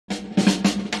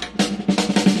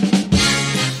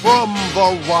From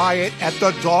the riot at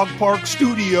the Dog Park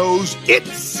Studios,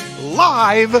 it's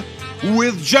Live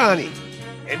with Johnny.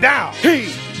 And now, here's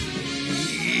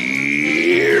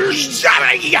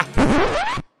Johnny!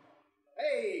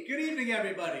 Hey, good evening,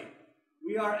 everybody.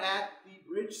 We are at the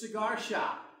Bridge Cigar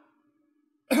Shop.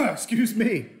 Excuse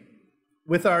me.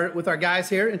 With our guys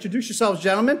here. Introduce yourselves,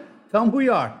 gentlemen. Tell them who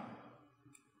you are.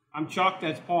 I'm Chuck,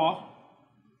 that's Paul.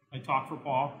 I talk for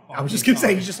Paul. I was just going to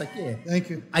say, he's just like, yeah. Thank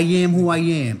you. I am who I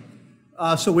am.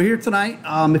 So we're here tonight.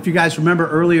 If you guys remember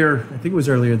earlier, I think it was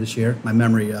earlier this year, my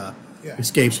memory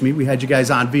escapes me. We had you guys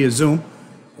on via Zoom,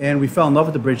 and we fell in love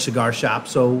with the Bridge Cigar Shop.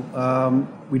 So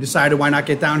we decided why not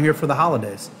get down here for the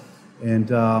holidays and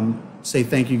say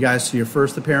thank you guys to your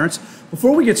first appearance.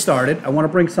 Before we get started, I want to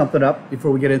bring something up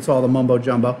before we get into all the mumbo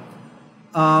jumbo.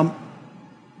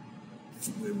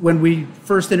 When we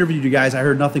first interviewed you guys, I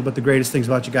heard nothing but the greatest things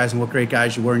about you guys and what great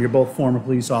guys you were, and you're both former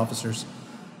police officers.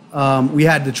 We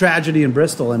had the tragedy in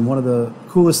Bristol, and one of the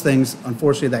coolest things,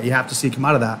 unfortunately, that you have to see come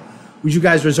out of that was you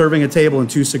guys reserving a table and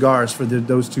 2 cigars for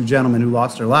those 2 gentlemen who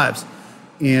lost their lives.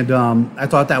 And I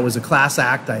thought that was a class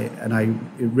act, it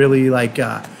really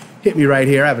hit me right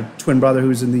here. I have a twin brother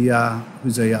who's in the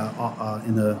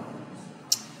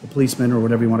policeman or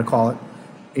whatever you want to call it.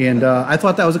 And I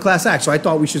thought that was a class act, so I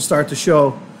thought we should start the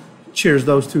show. Cheers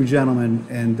those 2 gentlemen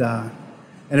and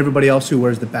everybody else who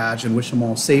wears the badge, and wish them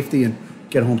all safety and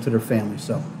get home to their families.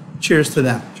 So cheers to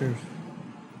them. Cheers.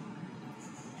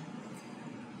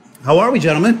 How are we,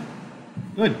 gentlemen?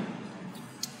 Good.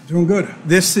 Doing good.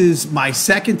 This is my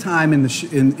second time in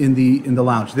the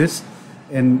lounge.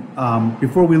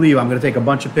 Before we leave, I'm going to take a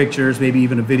bunch of pictures, maybe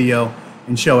even a video,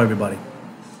 and show everybody.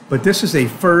 But this is a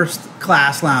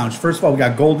first-class lounge. First of all, we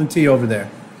got Golden Tea over there.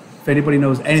 If anybody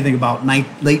knows anything about late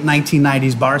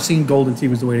 1990s bar scene, Golden Tea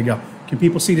was the way to go. Can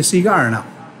people see the cigar or no?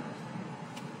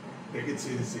 They can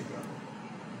see the cigar.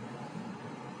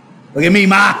 Look at me,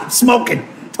 Ma, smoking.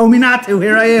 Told me not to.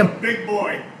 Here I am. Big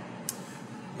boy.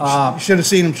 You should have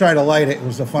seen him try to light it. It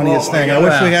was the funniest thing. I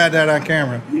wish we had that on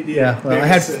camera. Yeah, well, I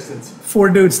had 4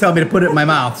 dudes tell me to put it in my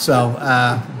mouth. So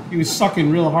He was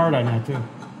sucking real hard on that, too.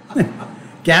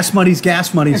 gas money's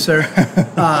gas money, sir.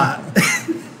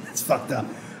 It's fucked up.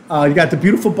 You got the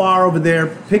beautiful bar over there.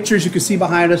 Pictures you can see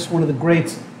behind us. One of the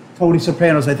greats, Tony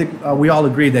Sopranos. I think we all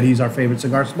agreed that he's our favorite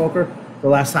cigar smoker. The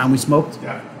last time we smoked,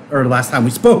 or the last time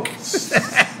we spoke.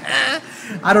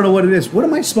 I don't know what it is. What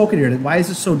am I smoking here? Why is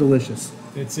this so delicious?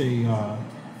 It's a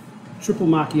triple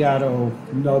macchiato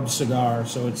nub cigar,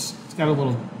 so it's got a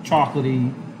little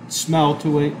chocolatey smell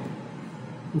to it,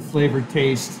 a flavored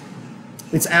taste.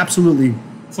 It's absolutely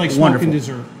It's like wonderful. smoking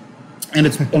dessert. And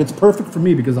it's perfect for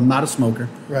me because I'm not a smoker.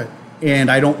 Right.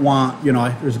 And I don't want,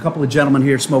 there's a couple of gentlemen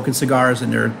here smoking cigars,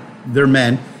 and they're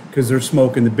men because they're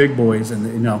smoking the big boys,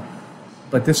 and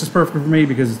But this is perfect for me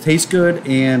because it tastes good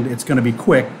and it's going to be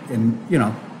quick, and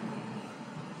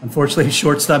unfortunately,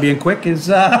 short, stubby, and quick is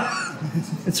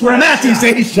it's where I'm at these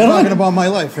days, Talking gentlemen. about my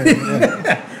life.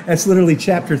 Yeah. That's literally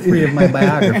chapter 3 of my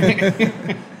biography.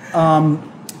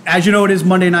 As you know, it is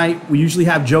Monday night. We usually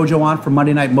have JoJo on for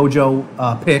Monday Night Mojo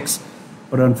picks,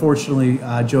 but unfortunately,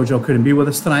 JoJo couldn't be with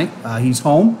us tonight. He's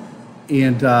home,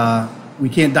 and we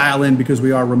can't dial in because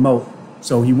we are remote.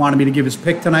 So he wanted me to give his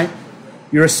pick tonight.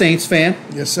 You're a Saints fan.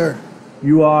 Yes, sir.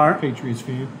 You are Patriots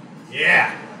fan.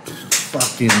 Yeah.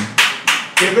 fucking.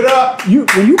 Give it up.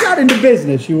 When you got into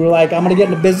business, you were like, I'm going to get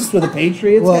into business with the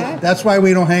Patriots Well, guy? that's why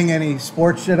we don't hang any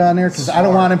sports shit on there, because I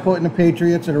don't want him putting the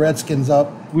Patriots or the Redskins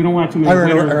up. We don't want too many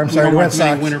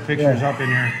winter pictures up in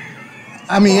here.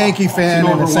 I'm a Yankee fan.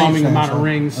 It's an and a Saints overwhelming fan, amount so. of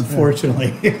rings.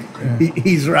 Unfortunately.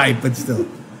 He's right, but still.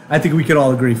 I think we could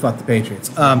all agree, fuck the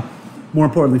Patriots. More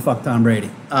importantly, fuck Tom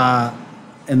Brady.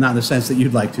 And not in the sense that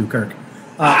you'd like to, Kirk.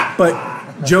 But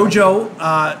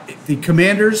JoJo, the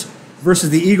Commanders versus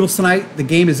the Eagles tonight. The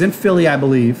game is in Philly, I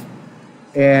believe.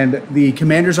 And the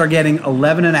Commanders are getting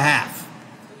 11.5.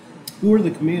 Who are the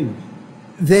Commanders?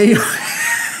 They...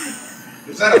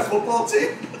 Is that a football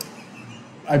team?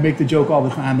 I make the joke all the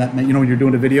time that, when you're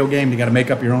doing a video game, you got to make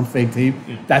up your own fake team.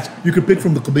 You could pick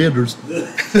from the Commanders.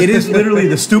 It is literally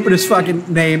the stupidest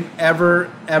fucking name ever.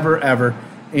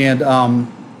 And,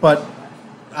 but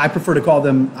I prefer to call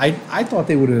them, I thought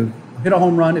they would have hit a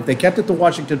home run if they kept it the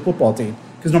Washington football team.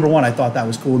 Because number one, I thought that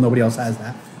was cool. Nobody else has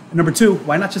that. And number two,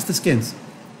 why not just the Skins?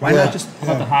 Why not just... How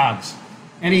about the Hogs?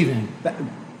 Anything.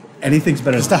 Anything's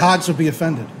better Because than the Hogs would be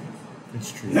offended.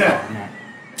 It's true.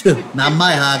 Not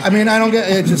my hog. I mean, I don't get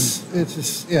it.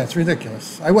 It's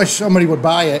ridiculous. I wish somebody would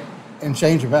buy it and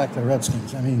change it back to the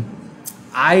Redskins. I mean,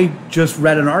 I just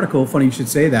read an article, funny you should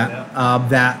say that,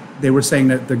 that they were saying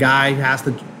that the guy has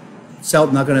to sell,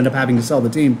 not going to end up having to sell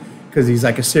the team because he's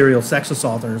like a serial sex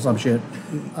assaulter or some shit.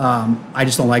 I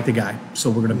just don't like the guy, so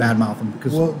we're gonna badmouth him.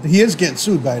 Because Well, he is getting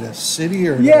sued by the city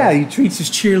or yeah, he treats his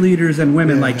cheerleaders and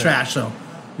women like yeah. trash. So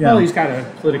yeah. Well, he's got a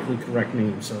politically correct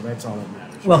name, so that's all that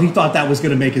matters. Well, he thought that was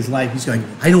going to make his life. He's going,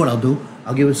 I know what I'll do.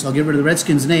 I'll get rid of the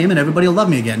Redskins name and everybody will love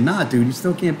me again. Nah, dude, you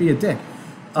still can't be a dick.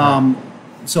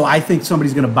 So I think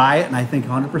somebody's going to buy it, and I think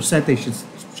 100% they should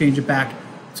change it back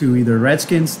to either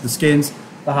Redskins, the Skins,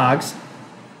 the Hogs,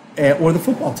 or the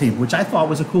football team, which I thought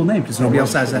was a cool name because nobody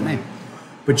else has that name.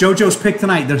 But JoJo's pick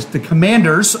tonight, the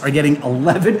Commanders are getting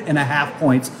 11.5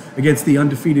 points against the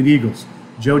undefeated Eagles.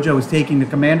 JoJo is taking the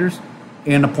Commanders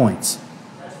and the points.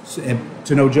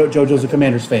 To know JoJo's a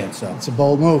Commanders fan, so It's a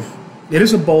bold move. it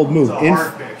is a bold move. It's a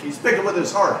hard pick. He's picking with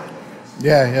his heart, I think.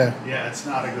 Yeah. Yeah, it's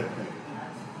not a good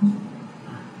pick.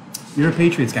 You're a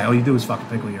Patriots guy. All you do is fucking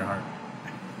pick with your heart.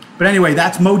 But anyway,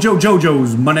 that's Mojo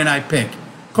JoJo's Monday night pick.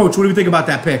 Coach, what do you think about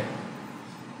that pick?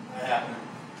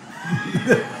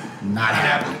 Not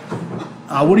happening.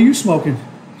 What are you smoking,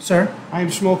 sir? I'm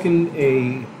smoking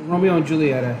a Romeo and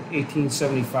Juliet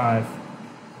 1875.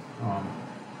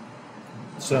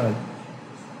 It's a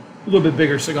little bit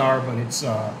bigger cigar, but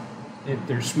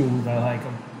they're smooth. I like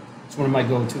them. It's one of my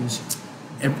go-tos.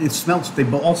 It smells. They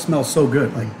all smell so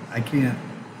good. Like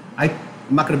I'm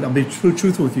not gonna. I'll be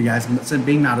truthful with you guys.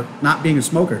 Not being a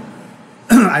smoker,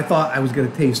 I thought I was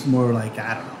gonna taste more like,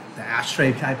 I don't know, the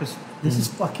ashtray type of. This is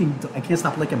fucking. I can't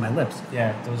stop licking my lips.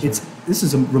 Yeah, This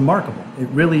is remarkable. It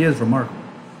really is remarkable.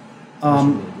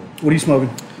 What are you smoking?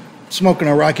 Smoking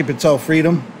a Rocky Patel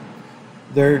Freedom.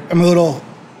 I'm a little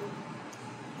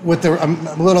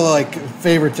like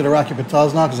favorite to the Rocky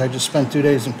Patels now because I just spent 2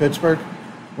 days in Pittsburgh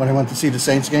when I went to see the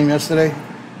Saints game yesterday.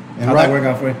 And How'd that work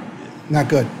out for you? Not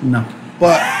good. No.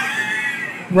 But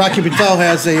Rocky Patel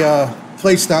has a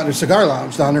place down there, cigar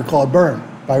lounge down there called Burn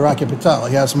by Rocky Patel.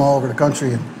 He has them all over the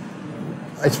country. And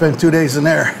I spent 2 days in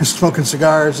there smoking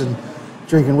cigars and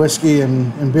drinking whiskey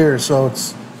and beer. So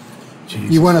it's,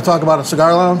 you want to talk about a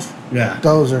cigar lounge? Yeah.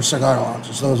 Those are cigar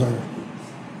lounges. Those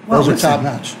are top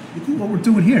notch. Look at what we're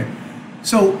doing here.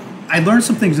 So I learned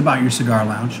some things about your cigar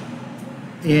lounge,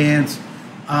 and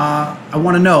I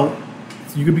want to know,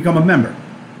 so you can become a member.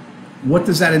 What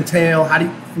does that entail?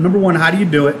 Number one, how do you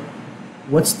do it?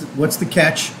 What's the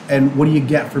catch, and what do you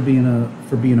get for being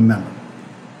a member?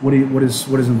 What is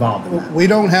involved in that? We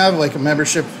don't have like a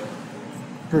membership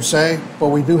per se, but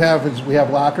we have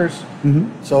lockers.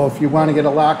 Mm-hmm. So if you want to get a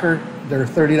locker, they're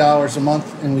 $30 a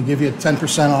month, and we give you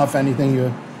 10% off anything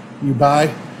you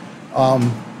buy.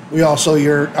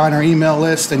 You're on our email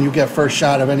list, and you get first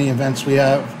shot of any events we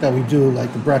have that we do,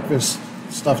 like the breakfast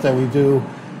stuff that we do,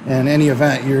 and any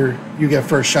event you get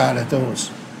first shot at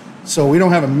those. So we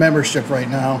don't have a membership right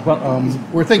now.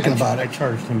 We're thinking about it. I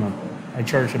charged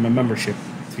him a membership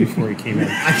before he came in.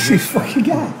 I see, fucking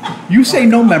guy. You say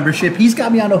no membership. He's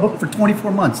got me on the hook for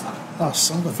 24 months. Oh,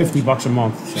 son of a $50 a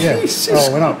month. So. Yeah. Jesus. Oh,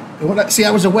 it went up. See,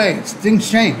 I was away.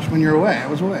 Things change when you're away. I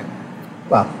was away.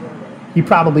 Well, he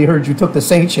probably heard you took the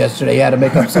Saints yesterday. You had to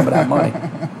make up some of that money.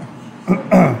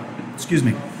 Excuse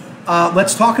me.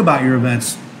 Let's talk about your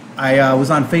events. I was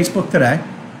on Facebook today,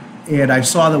 and I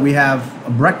saw that we have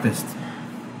a breakfast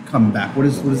coming back. What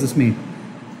does this mean?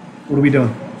 What are we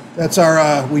doing? That's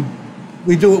our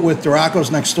we do it with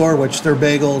Duraco's next door, which they're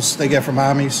bagels they get from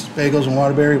Mommy's Bagels in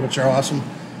Waterbury, which are awesome,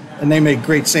 and they make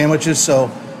great sandwiches. So,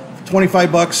 for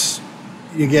 $25,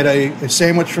 you get a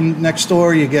sandwich from next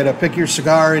door. You get a pick your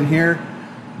cigar in here.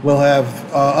 We'll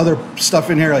have other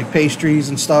stuff in here like pastries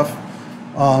and stuff.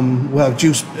 We'll have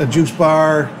a juice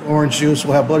bar, orange juice.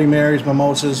 We'll have Bloody Marys,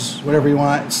 mimosas, whatever you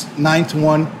want. It's 9 to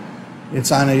 1.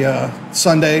 It's on a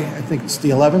Sunday. I think it's the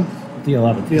 11th. The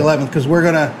 11th. The 11th, because we're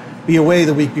going to be away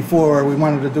the week before. We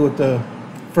wanted to do it the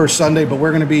first Sunday, but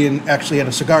we're going to be actually at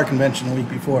a cigar convention the week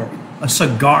before. A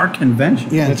cigar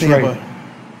convention? Yeah, That's in Tampa. right.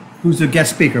 Who's the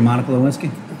guest speaker, Monica Lewinsky?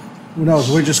 Who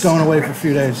knows? We're just going away for a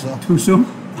few days, so. Too soon?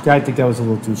 I think that was a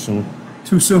little too soon.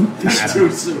 Too soon? It's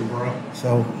too soon, bro.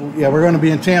 So, yeah, we're going to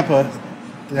be in Tampa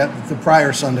the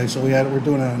prior Sunday, so we're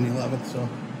doing it on the 11th, so.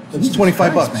 It's Jesus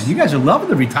 $25 Christ, man. You guys are loving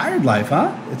the retired life,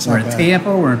 huh? It's we're not in bad.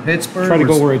 Tampa, we're in Pittsburgh. Try to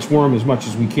go we're- where it's warm as much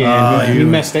as we can. Oh, you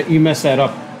yeah. messed that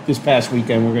up this past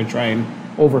weekend. We're going to try and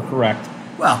overcorrect.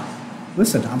 Well,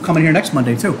 listen, I'm coming here next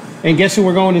Monday, too. And guess who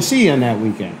we're going to see on that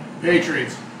weekend?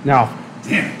 Patriots. No,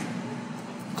 Damn it.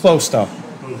 close stuff.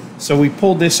 So we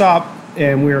pulled this up,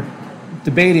 and we're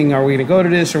debating: are we going to go to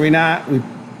this or are we not?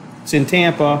 It's in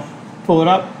Tampa. Pull it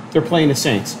up. They're playing the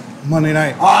Saints. Monday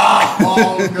night.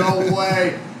 Oh, no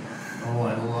way. Oh,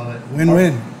 I love it.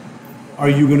 Win-win. Are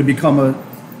you going to become a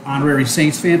honorary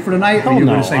Saints fan for the night? Or are Hell you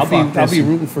no. going to say, I'll fuck be this?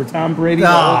 rooting for Tom Brady the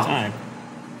Ah. whole time.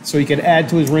 so he could add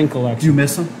to his ring collection. Do you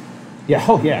miss him? Yeah,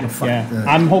 oh yeah, fuck yeah. that.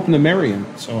 I'm hoping to marry him.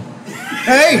 So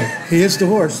Hey! He is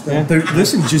divorced. Yeah.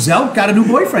 Listen, Giselle got a new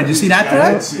boyfriend. You see that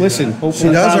today? listen, hopefully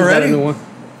She does Tom's got already? a new one.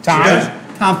 Tom,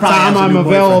 Tom probably has a I'm new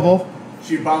boyfriend. available.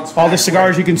 She bounced All the back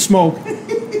cigars you can smoke.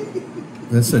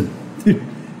 Listen, the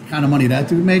kind of money that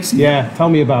dude makes. Yeah, tell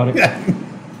me about it.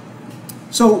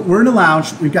 So we're in the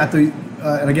lounge. We've got the,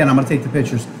 and again, I'm going to take the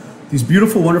pictures. These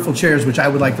beautiful, wonderful chairs, which I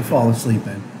would like to fall asleep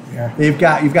in. Yeah. You've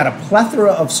got a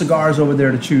plethora of cigars over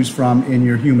there to choose from in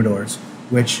your humidors,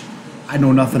 which I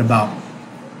know nothing about.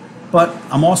 But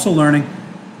I'm also learning,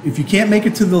 if you can't make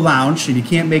it to the lounge and you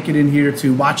can't make it in here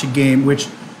to watch a game, which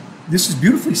this is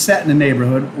beautifully set in the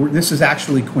neighborhood. This is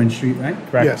actually Quinn Street, right?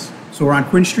 Correct. Yes. So we're on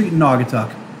Quinn Street in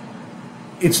Naugatuck.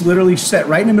 It's literally set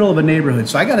right in the middle of a neighborhood.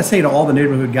 So I got to say to all the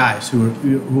neighborhood guys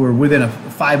who are within a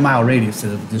 5-mile radius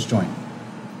of this joint,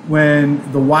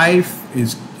 when the wife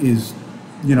is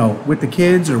with the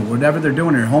kids or whatever they're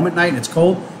doing, they're home at night and it's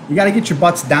cold, you got to get your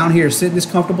butts down here, sit in this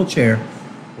comfortable chair,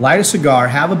 light a cigar,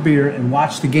 have a beer, and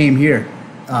watch the game here.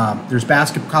 There's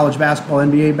college basketball,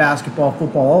 NBA basketball,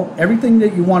 football, everything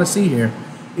that you want to see here.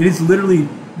 It is literally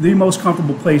the most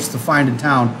comfortable place to find in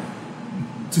town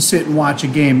to sit and watch a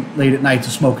game late at night to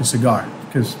smoke a cigar.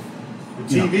 Because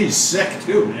The TV's sick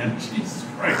too, man. Jesus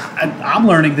Christ. I'm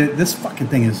learning that this fucking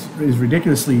thing is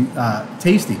ridiculously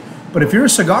tasty. But if you're a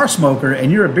cigar smoker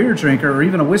and you're a beer drinker or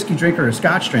even a whiskey drinker or a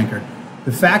scotch drinker,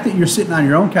 the fact that you're sitting on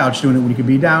your own couch doing it when you could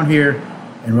be down here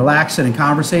and relaxing and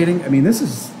conversating, I mean, this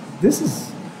is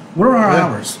what are our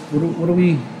hours? What are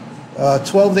we?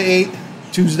 12 to 8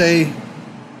 Tuesday.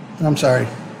 I'm sorry.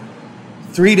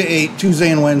 3 to 8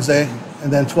 Tuesday and Wednesday,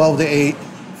 and then 12 to 8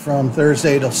 from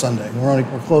Thursday till Sunday. We're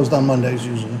closed on Mondays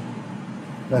usually.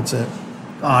 That's it.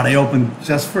 Oh, they open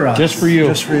just for us. Just for you.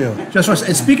 Just for you. Just for us.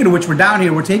 And speaking of which, we're down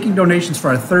here. We're taking donations for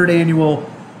our 3rd annual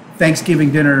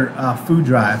Thanksgiving dinner food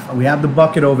drive. We have the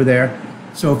bucket over there.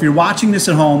 So if you're watching this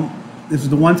at home, this is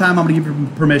the one time I'm going to give you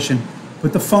permission.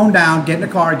 Put the phone down, get in the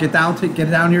car, get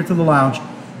down here to the lounge,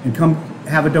 and come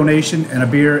have a donation and a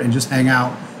beer and just hang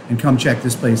out and come check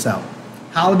this place out.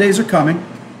 Holidays are coming.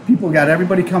 People got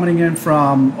everybody coming in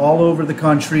from all over the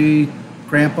country.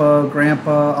 Grandpa,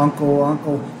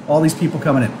 uncle, all these people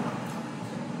coming in.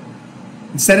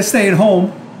 Instead of staying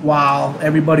home while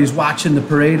everybody's watching the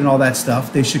parade and all that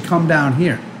stuff, they should come down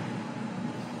here.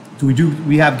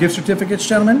 We have gift certificates,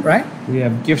 gentlemen, right? We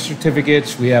have gift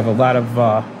certificates. We have a lot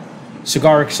of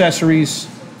cigar accessories,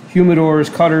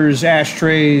 humidors, cutters,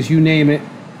 ashtrays, you name it.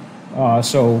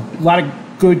 So a lot of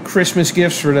good Christmas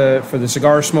gifts for the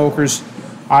cigar smokers.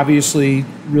 Obviously,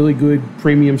 really good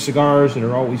premium cigars that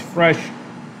are always fresh.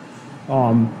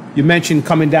 You mentioned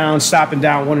coming down, stopping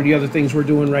down. One of the other things we're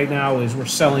doing right now is we're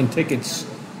selling tickets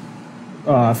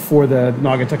for the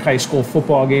Naugatuck High School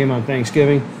football game on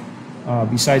Thanksgiving.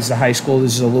 Besides the high school,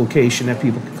 this is a location that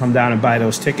people can come down and buy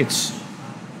those tickets.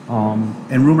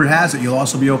 And rumor has it you'll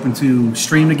also be open to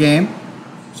stream the game.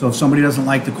 So if somebody doesn't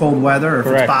like the cold weather, or if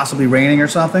Correct. it's possibly raining or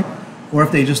something, or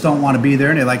if they just don't want to be there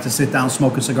and they like to sit down,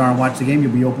 smoke a cigar, and watch the game,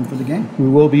 you'll be open for the game. We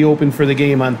will be open for the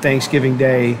game on Thanksgiving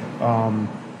Day.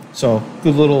 So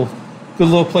good little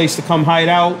place to come hide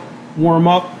out, warm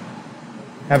up,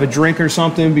 have a drink or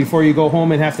something before you go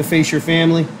home and have to face your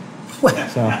family.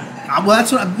 So Well,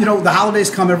 that's what, the holidays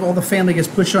come, all the family gets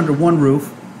pushed under one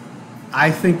roof.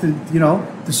 I think that,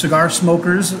 the cigar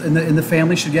smokers in the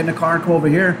family should get in a car and come over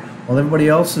here while everybody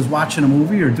else is watching a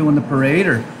movie or doing the parade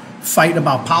or fighting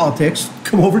about politics.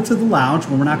 Come over to the lounge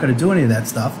where we're not going to do any of that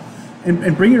stuff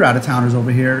and bring your out-of-towners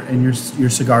over here and your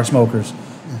cigar smokers.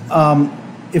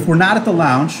 If we're not at the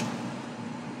lounge,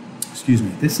 excuse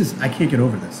me, I can't get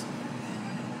over this.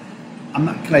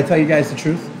 Can I tell you guys the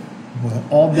truth? What?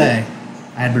 All day,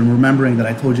 I had been remembering that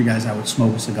I told you guys I would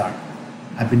smoke a cigar.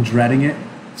 I've been dreading it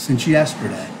since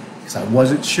yesterday because I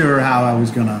wasn't sure how I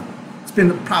was gonna. It's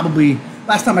been probably,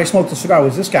 last time I smoked a cigar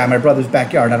was this guy in my brother's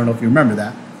backyard. I don't know if you remember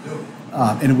that.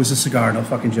 And it was a cigar, no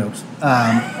fucking jokes.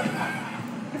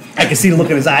 I can see the look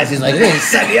in his eyes. He's like, hey,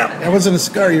 set me up. That wasn't a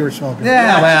cigar you were smoking.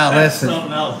 Yeah, well, listen.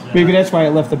 Something else. Man. maybe that's why it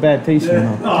left a bad taste in your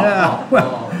mouth. Yeah,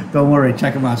 well, don't worry.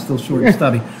 Check him out. Still short and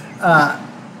stubby. I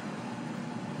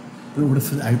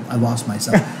lost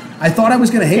myself. I thought I was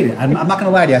going to hate it. I'm not going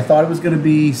to lie to you. I thought it was going to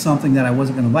be something that I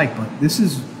wasn't going to like. But this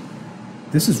is.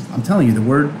 I'm telling you, the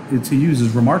word to use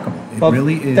is remarkable. It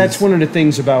really is. That's one of the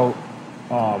things about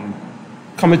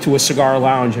coming to a cigar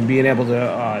lounge and being able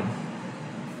to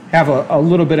have a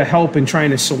little bit of help in trying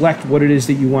to select what it is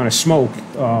that you want to smoke.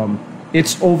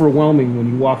 It's overwhelming when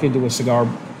you walk into a cigar,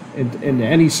 into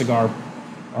any cigar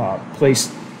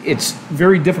place. It's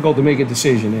very difficult to make a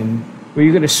decision. And where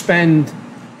you're going to spend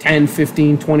 $10,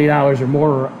 $15, $20 or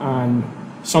more on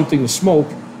something to smoke,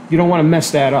 you don't want to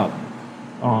mess that up.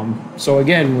 So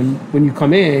again, when you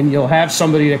come in, you'll have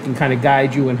somebody that can kind of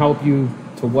guide you and help you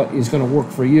to what is going to work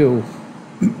for you.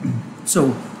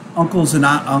 So uncles and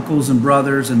aunt uncles and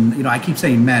brothers, and I keep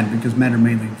saying men because men are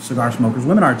mainly cigar smokers.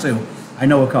 Women are too. I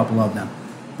know a couple of them.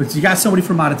 But you got somebody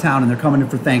from out of town and they're coming in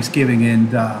for Thanksgiving,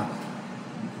 and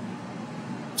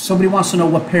somebody wants to know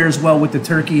what pairs well with the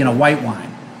turkey and a white wine.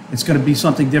 It's going to be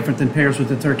something different than pairs with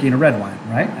the turkey and a red wine,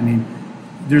 right? I mean,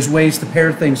 there's ways to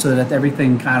pair things so that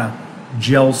everything kind of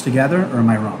gels together, or am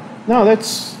I wrong? No,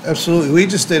 that's... Absolutely. We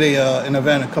just did an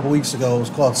event a couple weeks ago. It was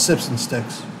called Sips and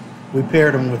Sticks. We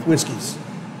paired them with whiskeys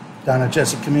down at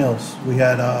Jesse Camille's. We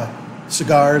had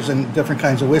cigars and different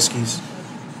kinds of whiskeys,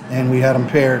 and we had them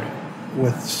paired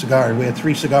with cigars. We had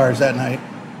 3 cigars that night,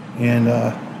 and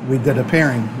we did a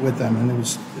pairing with them, and it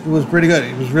was pretty good.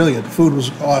 It was really good. The food was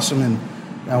awesome, and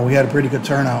we had a pretty good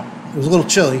turnout. It was a little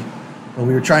chilly, but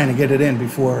we were trying to get it in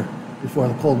before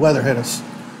the cold weather hit us.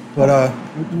 But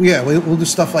we'll do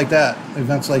stuff like that,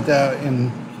 events like that,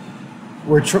 and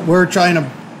we're trying to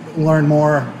learn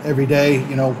more every day.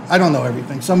 I don't know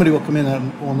everything. Somebody will come in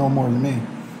and will know more than me,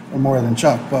 or more than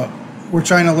Chuck. But we're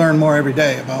trying to learn more every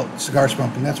day about cigar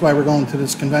smoking. That's why we're going to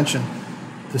this convention,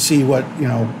 to see what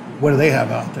do they have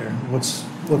out there.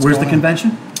 Where's the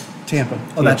convention? Tampa.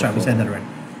 Oh, that's right. We said that already.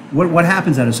 What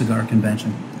happens at a cigar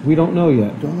convention? We don't know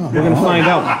yet. Don't know. We're going to find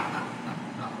out.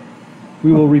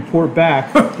 We will report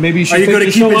back. Maybe you should Are you take going the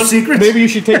to keep show it on, secret? Maybe you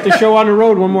should take the show on the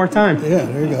road one more time. Yeah,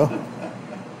 there you go.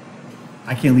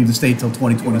 I can't leave the state till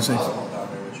 2026.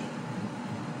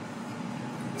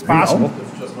 It's possible.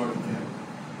 It's just north of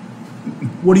Tampa.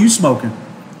 What are you smoking?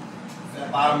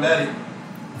 Fat Bottom Betty.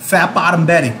 Fat Bottom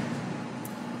Betty.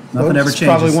 Nothing ever It's changes.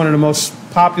 probably one of the most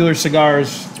popular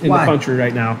cigars in Why? the country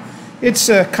right now. It's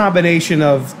a combination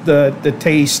of the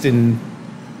taste and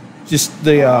just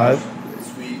the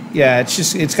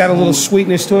Sweet. it's got a little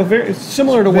sweetness to it. It's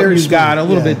similar to what Very you've got, a smooth,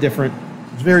 little yeah. bit different.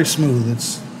 It's very smooth.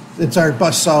 It's our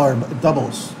best seller, but it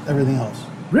doubles everything else.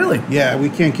 Really? Yeah, we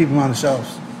can't keep them on the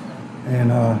shelves.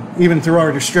 And even through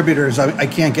our distributors, I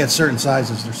can't get certain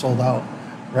sizes. They're sold out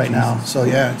right now. So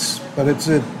yeah,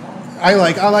 I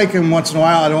like them once in a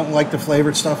while. I don't like the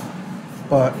flavored stuff,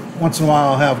 but once in a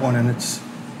while I'll have one, and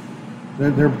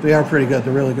they are pretty good.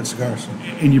 They're really good cigars.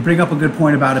 And you bring up a good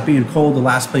point about it being cold. The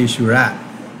last place you were at,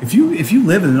 if you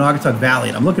live in the Naugatuck Valley,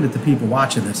 and I'm looking at the people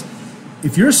watching this,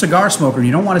 if you're a cigar smoker and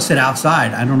you don't want to sit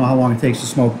outside, I don't know how long it takes to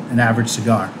smoke an average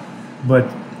cigar, but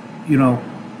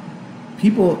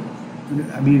people,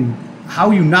 I mean,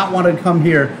 how you not want to come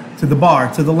here to the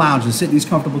bar, to the lounge, and sit in these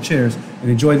comfortable chairs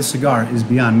and enjoy the cigar is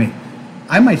beyond me.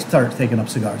 I might start taking up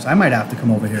cigars. I might have to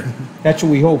come over here. That's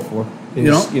what we hope for.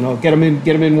 Is, get them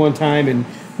in one time, and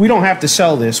we don't have to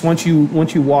sell this once you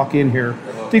walk in here.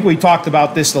 I think we talked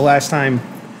about this the last time.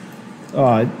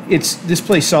 This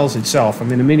place sells itself. I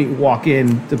mean, the minute you walk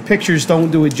in, the pictures don't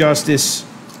do it justice,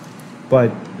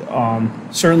 but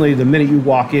certainly the minute you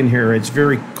walk in here, it's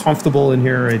very comfortable in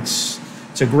here. It's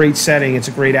a great setting. It's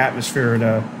a great atmosphere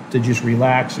to just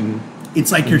relax and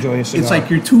enjoy a cigar. It's like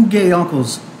your 2 gay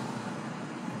uncles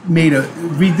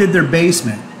redid their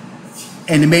basement,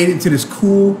 and they made it into this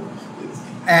cool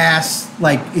ass,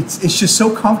 like it's just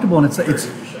so comfortable, and it's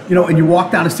and you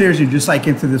walk down the stairs, you're just like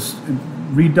into this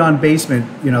redone basement,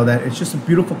 that it's just a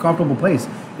beautiful, comfortable place.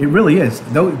 It really is.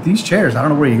 Though these chairs, I don't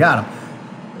know where you got them.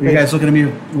 Are you guys looking at me?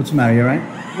 What's the matter? You all right?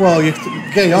 Well,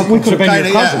 gay uncles. We could have been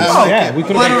your cousins. Yeah, we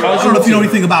could have been cousins. I don't know if you know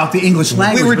anything about the English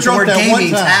language. We were but drunk the word that gay one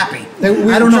means time. happy. We I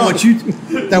were don't know drunk. what you.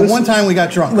 That one time we got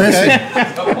drunk. Listen,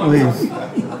 Okay? please.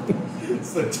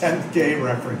 It's the 10th gay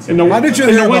reference. And Why did you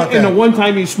hear about and that? the one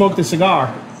time you smoked a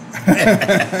cigar.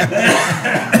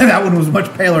 That one was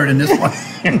much paler than this one.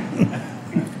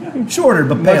 Shorter,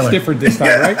 but paler. Much different this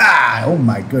time, right? Oh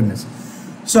my goodness.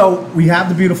 So we have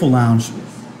the beautiful lounge,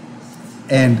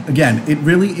 and again, it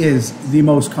really is the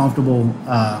most comfortable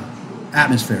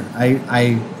atmosphere.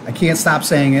 I can't stop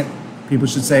saying it. People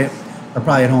should say it. They're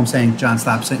probably at home saying, "John,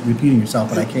 stop repeating yourself,"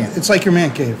 but I can't. It's like your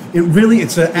man cave.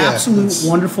 It's an absolute it's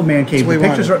wonderful man cave. the way we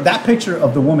want it. That picture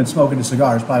of the woman smoking a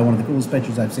cigar is probably one of the coolest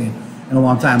pictures I've seen in a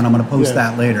long time, and I'm going to post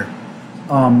that later.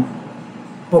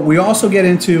 But we also get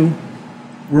into,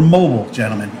 we're mobile,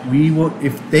 gentlemen. We will,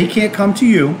 if they can't come to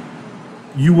you,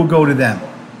 you will go to them.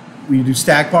 We do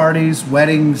stag parties,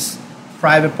 weddings,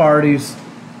 private parties.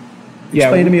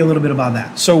 Explain to me a little bit about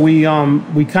that. So we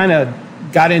kind of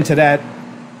got into that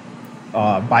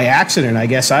by accident, I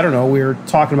guess. I don't know. We were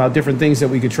talking about different things that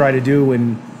we could try to do,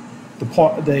 and the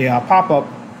pop-up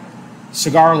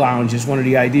cigar lounge is one of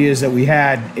the ideas that we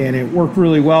had, and it worked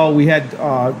really well. We had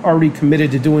already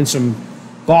committed to doing some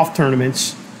golf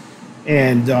tournaments,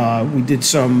 and we did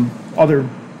some other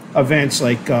events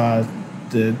like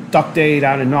the Duck Day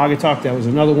down in Naugatuck. That was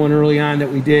another one early on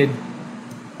that we did.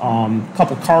 A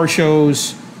couple car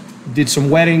shows, did some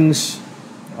weddings,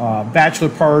 bachelor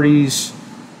parties,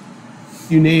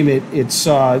 you name it. It's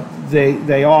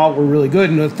they all were really good.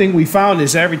 And the thing we found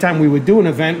is every time we would do an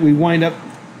event, we wind up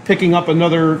picking up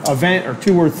another event or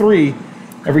two or three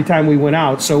every time we went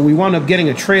out. So we wound up getting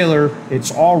a trailer.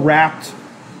 It's all wrapped.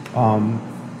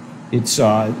 It's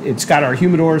got our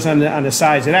humidors on the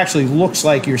sides. It actually looks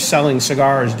like you're selling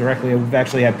cigars directly. We've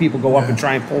actually had people go up and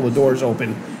try and pull the doors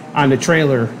open on the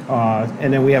trailer,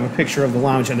 and then we have a picture of the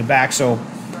lounge in the back. So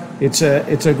it's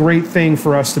a great thing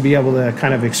for us to be able to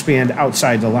kind of expand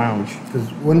outside the lounge. Because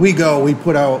when we go, we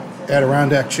put out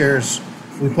Adirondack chairs.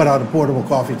 We put out a portable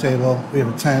coffee table. We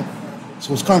have a tent,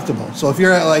 so it's comfortable. So if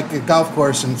you're at like a golf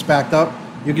course and it's packed up,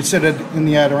 you can sit in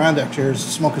the Adirondack chairs,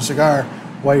 smoke a cigar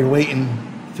while you're waiting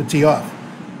to tee off.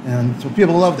 And so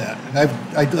people love that. And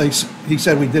like he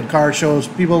said, we did car shows.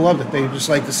 People loved it. They just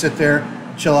like to sit there,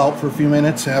 chill out for a few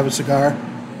minutes, have a cigar,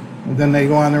 and then they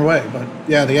go on their way. But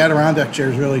yeah, the Adirondack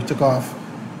chairs really took off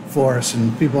for us,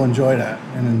 and people enjoy that.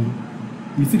 And then,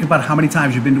 You think about how many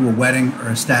times you've been to a wedding or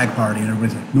a stag party and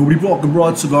everybody's like, nobody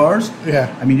brought cigars?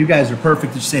 Yeah. I mean, you guys are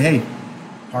perfect to just say, hey,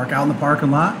 park out in the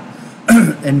parking lot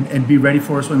and be ready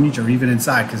for us when we meet you, or even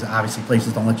inside, because obviously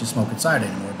places don't let you smoke inside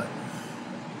anymore. But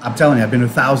I'm telling you, I've been to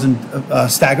 1,000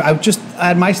 stag. I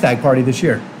had my stag party this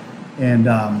year, and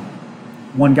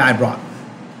one guy brought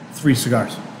 3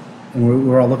 cigars, and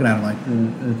we're all looking at him like,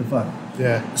 what the fuck?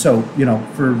 yeah. So,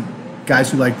 for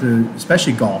guys who like to,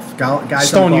 especially golf, guys.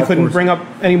 Stone, you couldn't bring up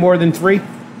any more than 3?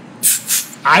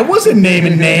 I wasn't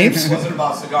naming names. It wasn't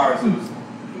about cigars.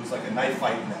 It was like a knife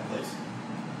fight in that place.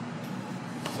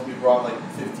 Somebody brought like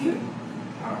 15,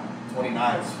 20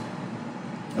 knives.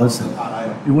 Listen, That was a hot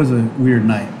item. it was a weird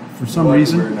night. For some It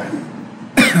was a reason, weird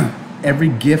night. every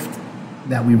gift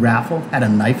that we raffled had a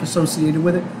knife associated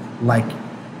with it. Like,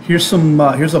 here's a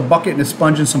bucket and a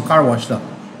sponge and some car wash stuff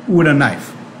with a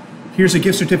knife. Here's a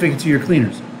gift certificate to your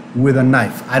cleaners with a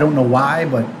knife. I don't know why,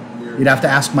 but you'd have to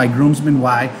ask my groomsmen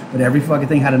why, but every fucking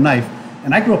thing had a knife.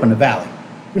 And I grew up in the Valley.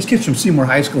 There's kids from Seymour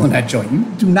High School in that joint. You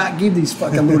do not give these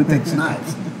fucking lunatics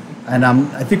knives. And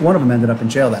I think one of them ended up in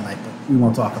jail that night, but we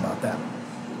won't talk about that.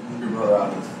 Your brother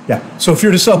out of this. Yeah. So if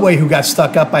you're the subway who got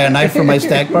stuck up by a knife from my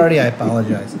stag party, I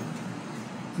apologize.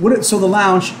 So the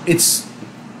lounge,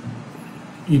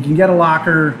 you can get a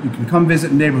locker, you can come visit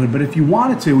the neighborhood, but if you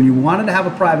wanted to, and you wanted to have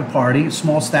a private party, a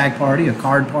small stag party, a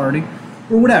card party,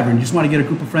 or whatever, and you just want to get a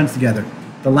group of friends together,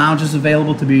 the lounge is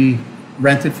available to be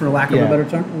rented, for lack of a better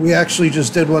term? We actually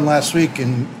just did one last week,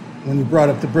 and when you brought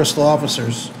up the Bristol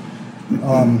officers,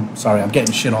 Sorry, I'm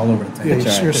getting shit all over the yeah,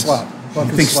 table. you're a slop. I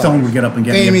Fucking think slop. Stone would get up and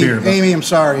get me a Amy, beer. But Amy, I'm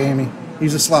sorry, Amy.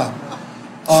 He's a slop.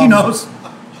 she knows.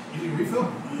 You need a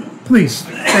refill? Please.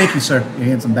 Thank you, sir. You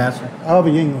handsome bastard. I'll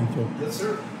be England too. Yes,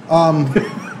 sir.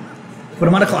 Put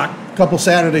him on the clock. A couple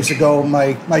Saturdays ago,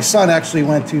 my son actually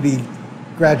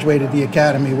graduated the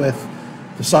academy with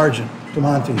the sergeant,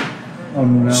 DeMonte. Oh,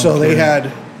 no. So they had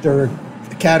their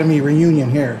academy reunion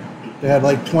here. They had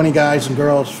like 20 guys and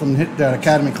girls from that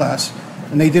academy class,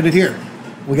 and they did it here.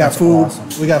 We got That's food.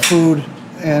 awesome. We got food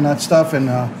and that stuff, and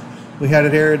we had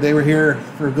it here. They were here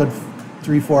for a good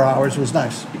 3-4 hours. It was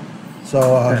nice. So,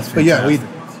 That's but yeah, we do.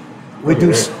 Look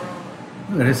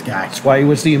at this guy. That's why he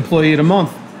was the employee of the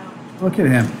month. Look at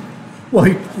him. Well,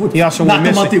 He also not went the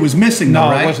missing. month he was missing, No,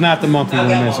 though, right? it was not the month we were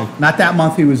missing. Not that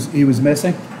month he was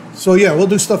missing. So yeah, we'll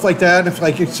do stuff like that. If,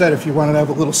 like you said, if you want to have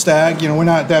a little stag, we're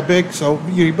not that big, so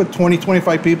you put 20,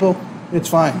 25 people, it's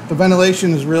fine. The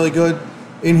ventilation is really good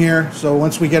in here, so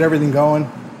once we get everything going,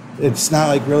 it's not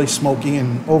like really smoky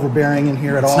and overbearing in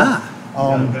here at all. not.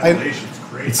 Ventilation's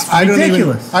great. It's I don't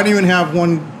ridiculous. even have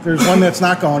one. There's one that's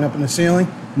not going up in the ceiling.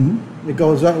 It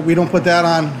goes up. We don't put that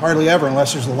on hardly ever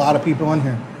unless there's a lot of people in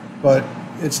here, but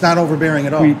it's not overbearing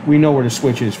at all. We know where the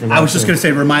switch is for that. I was just going to say,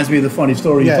 it reminds me of the funny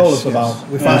story Yes, you told us yes. about.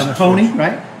 We found the Tony, switch.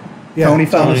 right? Yeah, Tony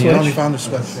found the switch. Tony found the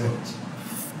switch. Yeah.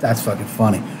 That's fucking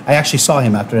funny. I actually saw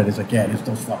him after that. He's like, yeah, it's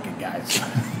those fucking guys.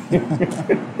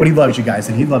 But he loves you guys,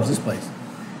 and he loves this place.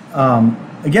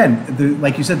 Again,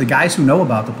 like you said, the guys who know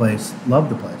about the place love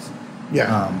the place.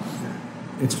 Yeah.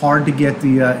 It's hard to get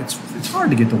the it's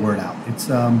hard to get the word out. It's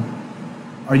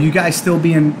are you guys still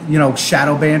being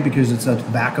shadow banned because it's a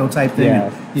tobacco type thing?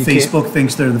 Yeah, and you Facebook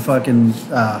thinks they're the fucking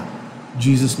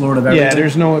Jesus Lord of everything. Yeah,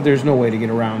 there's no way to get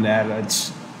around that.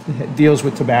 It deals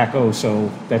with tobacco, so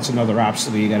that's another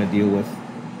obstacle you got to deal with.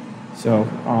 So,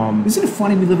 Isn't it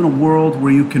funny we live in a world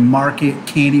where you can market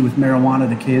candy with marijuana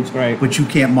to kids, Right. but you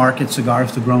can't market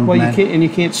cigars to grown well, men? you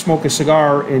can't smoke a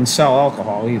cigar and sell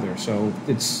alcohol either. So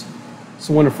it's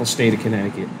a wonderful state of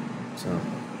Connecticut. So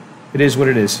it is what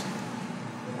it is.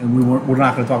 And we're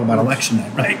not going to talk about election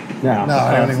night, right? No, No,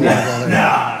 I don't even want to go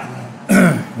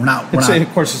there. We're not.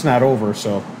 Of course, it's not over.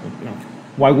 So,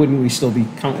 why wouldn't we still be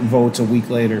counting votes a week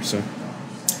later? So,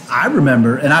 I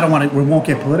remember, and I don't want to. We won't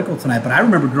get political tonight, but I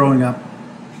remember growing up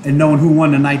and knowing who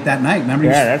won the night that night. Remember?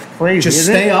 Yeah, that's crazy, Just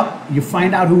isn't stay it? up. You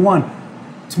find out who won.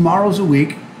 Tomorrow's a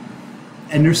week,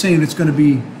 and they're saying it's going to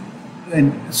be.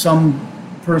 And some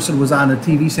person was on the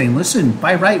TV saying, "Listen,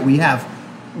 by right, we have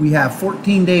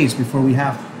 14 days before we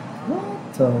have."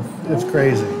 So It's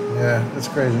crazy. Yeah, it's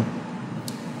crazy.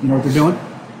 you know what they're doing?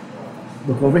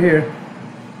 Look over here.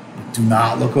 Do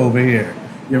not look over here.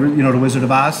 You know the Wizard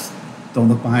of Oz? Don't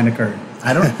look behind the curtain.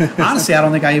 I don't honestly. I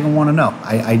don't think I even want to know.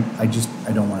 I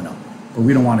don't want to know. But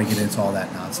we don't want to get into all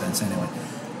that nonsense anyway.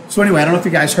 So anyway, I don't know if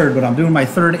you guys heard, but I'm doing my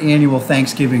 3rd annual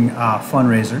Thanksgiving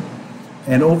fundraiser,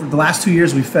 and over the last 2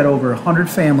 years, we've fed over 100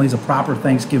 families a proper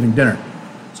Thanksgiving dinner.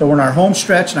 So we're in our home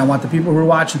stretch, and I want the people who are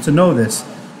watching to know this.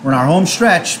 We're in our home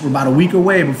stretch. We're about a week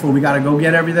away before we got to go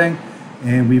get everything,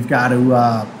 and we've got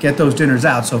to get those dinners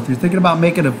out. So if you're thinking about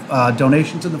making a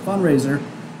donation to the fundraiser,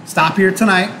 stop here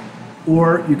tonight,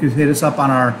 or you could hit us up on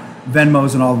our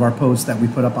Venmos and all of our posts that we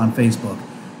put up on Facebook.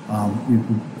 We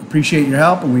appreciate your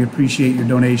help, and we appreciate your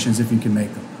donations if you can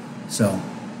make them. So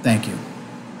thank you.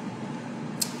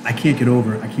 I can't get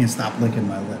over it. I can't stop licking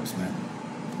my lips, man.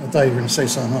 I thought you were going to say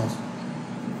something else.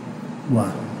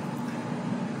 What?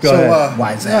 Go ahead.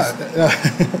 Wise ass.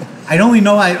 I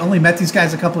only met these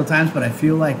guys a couple of times, but I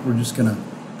feel like we're just gonna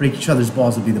break each other's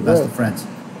balls and be the best of friends.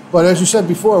 But as you said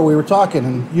before, we were talking,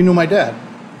 and you knew my dad.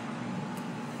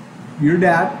 Your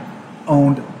dad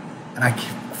owned, and I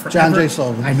can't. John J.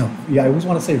 Sullivan. I know. Yeah, I always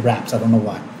want to say Raps. I don't know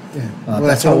why. Yeah.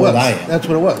 That's how old I am. That's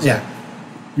what it was. Yeah.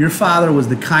 Your father was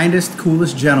the kindest,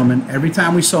 coolest gentleman. Every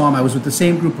time we saw him, I was with the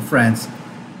same group of friends,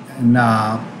 and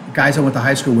guys I went to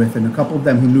high school with, and a couple of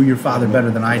them who knew your father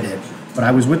better than I did. But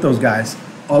I was with those guys.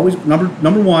 Always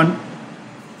number one,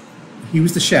 he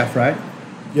was the chef, right?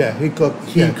 Yeah, he cooked.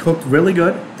 He cooked really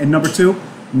good. And number two,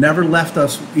 never left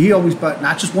us. He always bought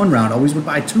not just 1 round, always would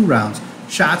buy 2 rounds,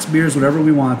 shots, beers, whatever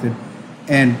we wanted.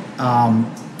 And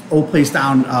old place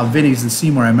down Vinny's in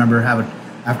Seymour, I remember having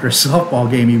after a softball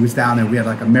game, he was down there. We had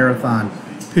like a marathon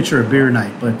pitcher of beer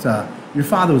night. But your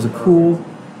father was a cool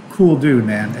dude,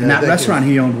 man. And that restaurant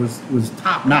he owned was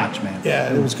top notch, man.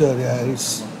 Yeah, it was good. Yeah,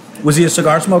 Was he a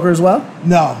cigar smoker as well?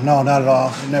 No, not at all.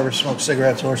 He never smoked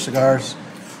cigarettes or cigars.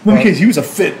 Well, because he was a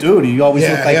fit dude. He always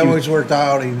looked like he always worked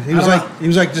out. He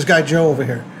was like this guy Joe over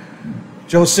here.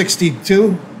 Joe's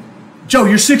 62. Joe,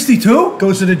 you're 62?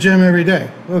 Goes to the gym every day.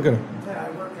 Look at him. Yeah,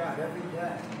 I work out every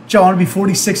day. Joe, I'm going to be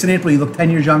 46 in April. You look 10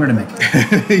 years younger than me.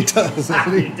 He does.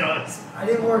 He does. I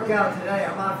didn't work out today.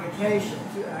 I'm on vacation.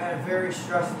 I had a very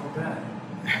stressful day.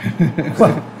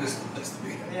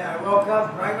 Yeah, I woke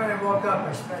up. Right when I woke up,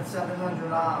 I spent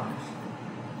 $700.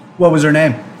 What was her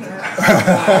name?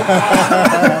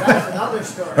 That's another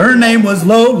story. Her name was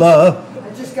Lola. I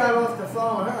just got off the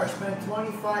phone with her. I spent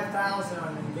 $25,000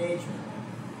 on engagement.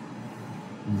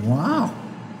 Wow.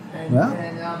 And, Yeah.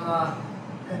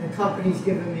 and the company's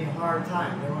giving me a hard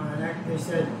time. They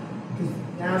said, because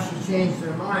now she changed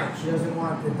her mind. She doesn't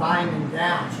want the diamond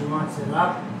down. She wants it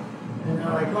up. And they're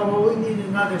like, oh, well, we need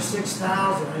another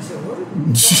 $6,000. I said, what are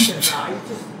you talking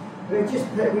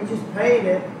about? We just paid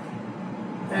it,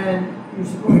 and you're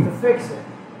supposed to fix it.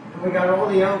 And we got all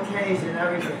the OKs and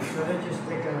everything, so they're just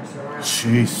dicking us around.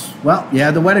 Jeez. Well, you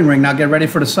had the wedding ring. Now get ready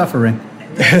for the suffering.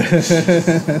 That's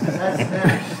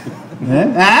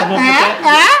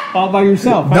next. all by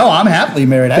yourself. Huh? No, I'm happily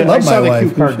married. I love saw my the wife.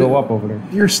 cue card go up over there.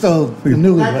 You're still the That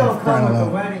newlywed. don't come with a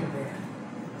Brian. wedding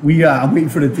band. I'm waiting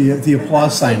for the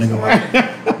applause sign to go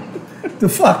up. The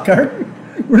fuck, Kurt?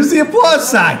 Where's the applause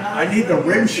sign? I need the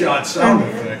rim shot sound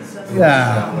effect.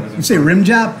 Yeah. You say rim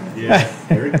job? Yeah,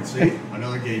 there you can see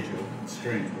another gauge. It's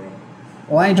strange, bro.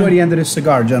 Well, I enjoy the end of this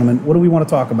cigar, gentlemen. What do we want to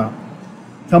talk about?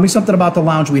 Tell me something about the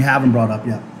lounge we haven't brought up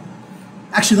yet.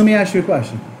 Actually, let me ask you a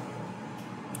question.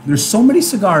 There's so many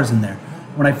cigars in there.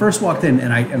 When I first walked in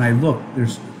and I looked,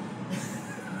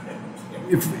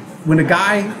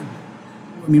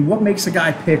 what makes a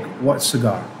guy pick what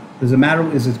cigar? Does it matter?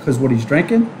 Is it because what he's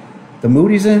drinking, the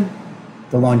mood he's in,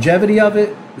 the longevity of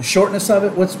it, the shortness of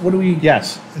it? What do we?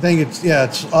 Yes. I think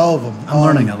it's all of them. I'm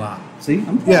learning a lot. See?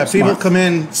 I'm Yeah, smart. people come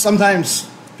in. Sometimes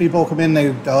people come in.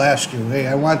 They'll ask you, "Hey,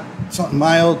 I want something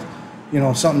mild.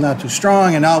 something not too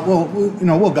strong, and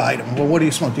we'll guide them. Well, what do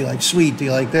you smoke? Do you like sweet? Do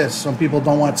you like this? Some people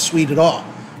don't want sweet at all.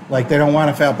 Like they don't want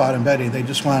a Fat Bottom Betty. They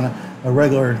just want a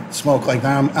regular smoke like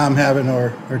I'm having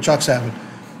or Chuck's having.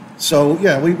 So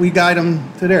yeah, we guide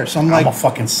them to there. Some like I'm a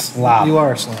fucking slob. You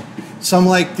are a slob. Some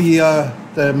like the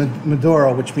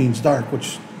Maduro, which means dark,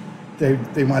 which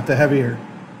they want the heavier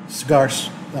cigars,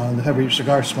 the heavier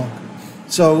cigar smoke.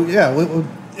 So yeah,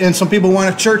 and some people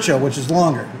want a Churchill, which is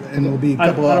longer, and it will be a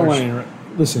couple hours. I don't want to interrupt.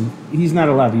 Listen, he's not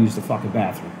allowed to use the fucking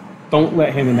bathroom. Don't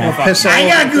let him in that fucking. I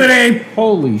got good aim.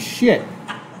 Holy shit.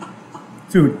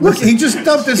 Dude, look, he just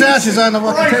dumped his ashes on the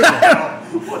fucking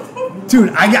table. Dude,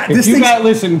 I got this. You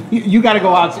got to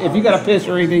go out. If you got to piss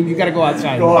or anything, you got to go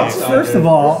outside. First of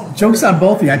all, joke's on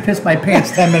both of you. I pissed my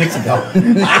pants 10 minutes ago.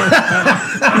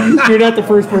 You're not the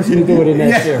first person to do it in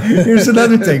that chair. Here's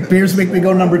another thing. Beers make me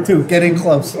go number 2. Get in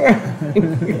close.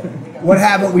 What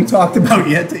haven't we talked about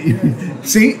yet?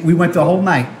 See, we went the whole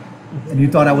night, and you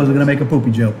thought I wasn't going to make a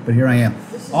poopy joke, but here I am.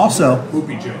 Also,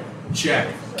 Poopy joke.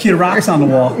 Check. Kid Rock's on the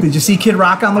wall. Did you see Kid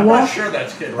Rock on the wall? I'm not sure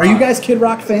that's Kid Rock. Are you guys Kid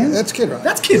Rock fans? That's Kid Rock.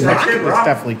 That's Kid Rock. Kid It's Rock?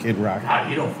 definitely Kid Rock. God,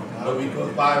 you don't fucking No week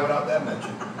goes by without that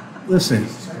mention. Listen,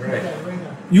 Right.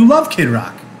 you love Kid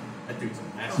Rock. That dude's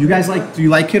a mess. You guys do you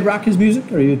like Kid Rock, his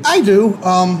music? Or you? I do.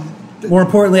 More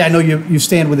importantly, I know you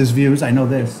stand with his views. I know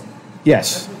this.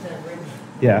 Yes.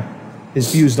 Yeah.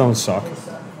 His views don't suck.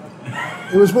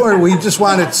 It was more we just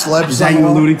wanted celebs. Is that you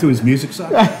alluding to his music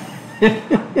side?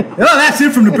 Well, that's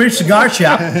it from the Bridge Cigar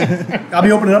Shop. I'll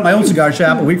be opening up my own cigar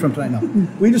shop a week from tonight. No.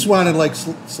 We just wanted like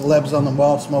celebs on the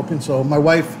wall smoking. So my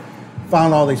wife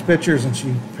found all these pictures and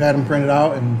she had them printed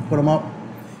out and put them up.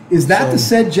 Is that the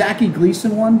said Jackie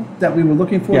Gleason one that we were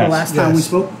looking for the last time we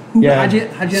spoke? How'd you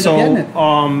end up getting it?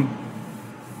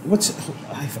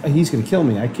 He's gonna kill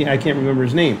me. I can't remember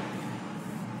his name.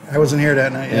 I wasn't here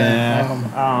that night.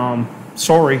 Yeah.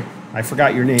 Sorry, I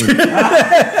forgot your name.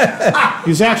 He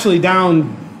was actually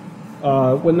down.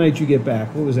 What night did you get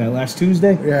back? What was that? Last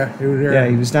Tuesday? Yeah, he was here. Yeah,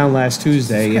 he was down last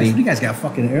Tuesday, Guys, you guys got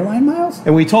fucking airline miles?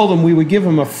 and we told him we would give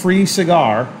him a free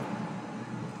cigar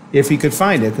if he could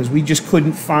find it, because we just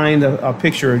couldn't find a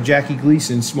picture of Jackie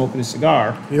Gleason smoking a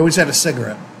cigar. He always had a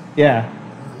cigarette. Yeah,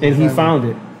 and he found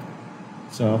it.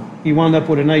 So he wound up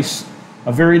with a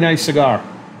very nice cigar.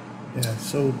 Yeah.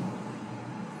 So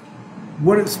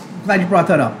Glad you brought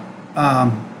that up.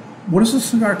 What is the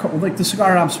cigar called? Like the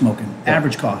cigar I'm smoking,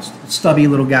 average cost. Stubby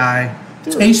little guy.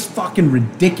 Tastes fucking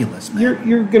ridiculous, man.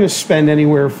 You're gonna spend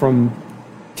anywhere from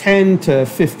 $10 to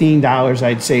 $15,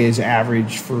 I'd say, is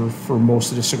average for most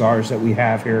of the cigars that we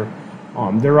have here.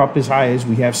 They're up as high as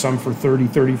we have some for $30,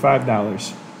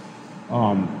 $35.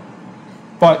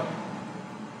 But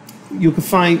you can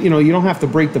find, you don't have to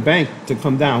break the bank to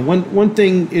come down. One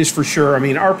thing is for sure. I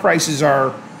mean, our prices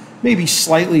are maybe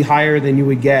slightly higher than you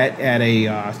would get at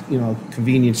a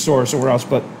convenience store or somewhere else.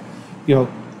 But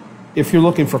if you're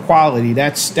looking for quality,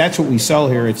 that's what we sell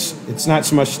here. It's not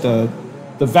so much the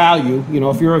value.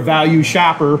 If you're a value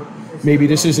shopper, maybe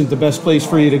this isn't the best place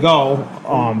for you to go.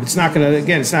 It's not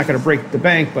gonna break the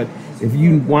bank. But if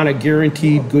you want a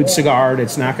guaranteed good cigar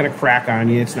that's not gonna crack on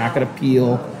you, it's not gonna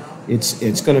peel,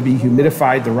 it's gonna be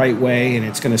humidified the right way, and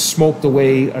it's gonna smoke the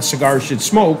way a cigar should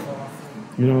smoke.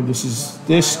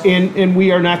 And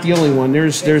we are not the only one.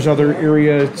 There's other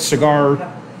area cigar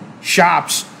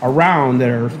shops around that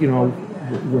are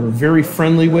we're very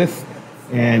friendly with,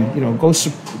 and go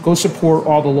support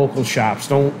all the local shops.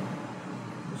 Don't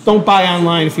buy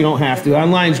online if you don't have to.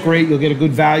 Online's great; you'll get a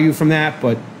good value from that,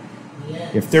 but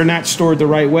if they're not stored the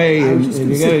right way, and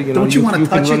you gotta, don't you want to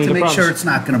touch it to make problems. sure it's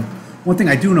not gonna? One thing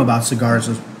I do know about cigars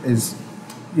is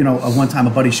one time a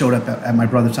buddy showed up at my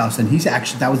brother's house, and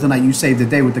that was the night you saved the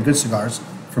day with the good cigars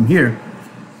from here.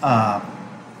 The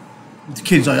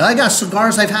kid's like, I got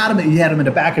cigars, I've had them. He had them in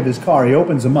the back of his car. He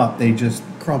opens them up, they just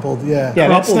crumpled. Yeah. Yeah,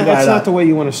 that's crumpled not right the way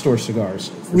you want to store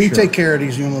cigars. We take care of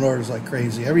these humidors like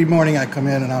crazy. Every morning I come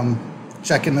in and I'm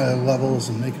checking the levels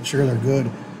and making sure they're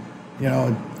good.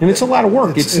 And it's a lot of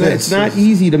work. It's not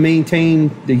easy to maintain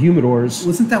the humidors.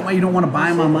 Isn't that why you don't want to buy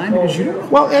them online? Because you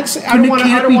don't. Well, I don't want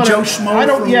to. Joe Schmo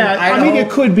I mean, it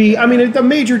could be. I mean, the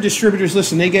major distributors.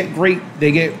 Listen, they get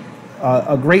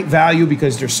a great value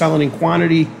because they're selling in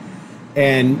quantity,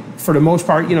 and for the most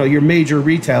part, your major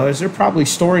retailers, they're probably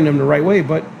storing them the right way.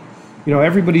 But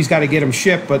everybody's got to get them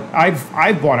shipped. But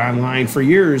I've bought online for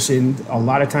years, and a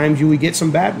lot of times you would get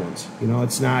some bad ones.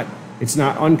 It's not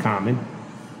uncommon.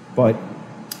 But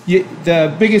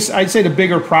I'd say the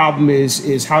bigger problem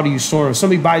is how do you store them? If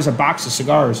somebody buys a box of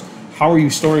cigars, how are you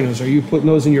storing those? Are you putting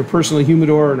those in your personal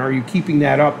humidor, and are you keeping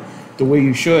that up the way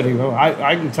you should. You know,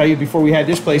 I can tell you before we had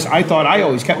this place, I thought I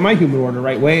always kept my humidor the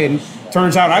right way, and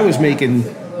turns out I was making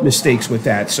mistakes with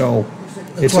that. So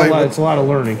it's a lot of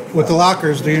learning. With the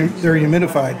lockers, they're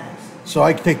humidified, so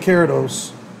I take care of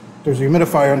those. There's a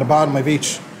humidifier on the bottom of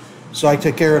each, so I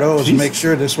take care of those and make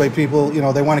sure this way people, you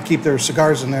know, they want to keep their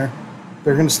cigars in there,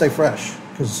 they're going to stay fresh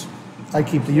because I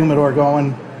keep the humidor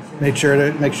going, make sure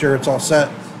it's all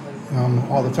set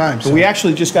all the time. So we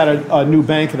actually just got a new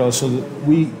bank of those, so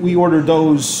we ordered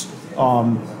those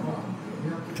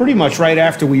pretty much right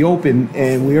after we opened,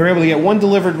 and we were able to get one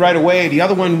delivered right away. The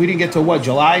other one we didn't get till what,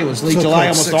 July? It was late July,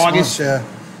 almost August. Months, yeah.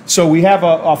 So we have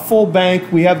a full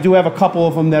bank. We do have a couple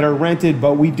of them that are rented,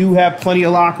 but we do have plenty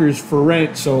of lockers for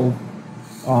rent. So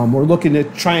we're looking to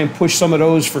try and push some of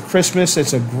those for Christmas.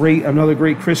 It's another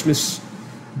great Christmas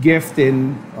gift,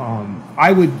 and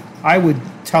I would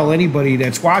tell anybody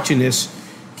that's watching this,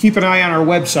 keep an eye on our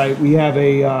website. We have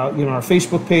our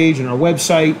Facebook page, and our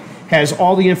website has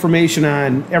all the information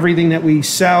on everything that we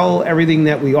sell, everything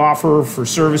that we offer for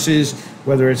services,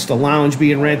 whether it's the lounge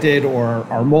being rented or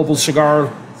our mobile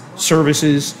cigar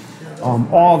services,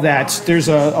 all of that. There's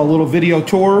a little video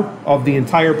tour of the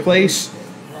entire place.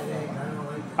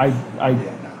 I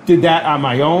did that on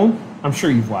my own. I'm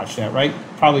sure you've watched that, right?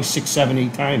 Probably 6, 7,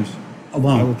 8 times.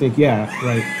 Alone. I would think, yeah,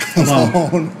 right.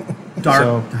 Alone.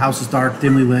 Dark. The house is dark,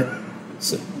 dimly lit.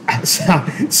 So Oh,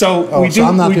 so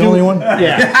I'm not the only one?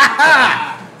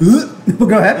 Yeah.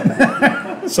 Go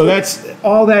ahead. So that's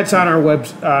on our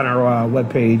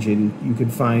webpage, and you can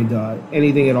find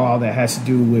anything at all that has to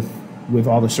do with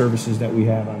all the services that we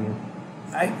have on there.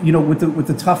 With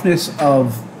the toughness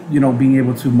of being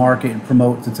able to market and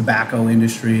promote the tobacco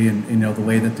industry, and the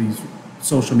way that these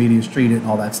social media is treated and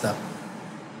all that stuff,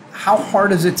 how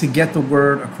hard is it to get the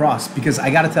word across? Because I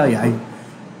got to tell you,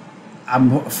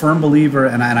 I'm a firm believer,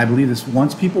 and I believe this.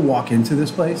 Once people walk into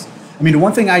this place, I mean, the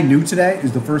one thing I knew today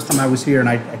is the first time I was here, and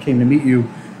I came to meet you,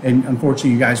 and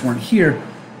unfortunately you guys weren't here,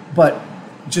 but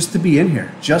just to be in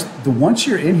here, once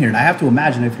you're in here, and I have to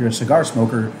imagine if you're a cigar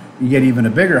smoker, you get even a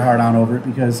bigger hard-on over it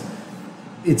because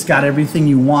it's got everything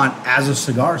you want as a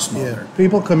cigar smoker. Yeah.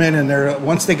 People come in and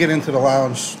once they get into the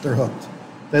lounge, they're hooked.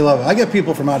 They love it. I get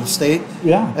people from out of state,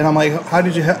 and I'm like, how'd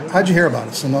you hear about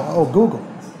us? And Google.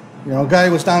 A guy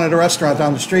was down at a restaurant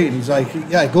down the street, and he's like,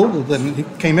 yeah, I Googled it, and he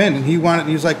came in, and he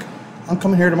was like, I'm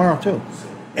coming here tomorrow too.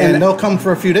 And they'll come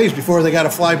for a few days before they got to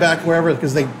fly back wherever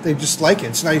because they just like it.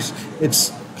 It's nice.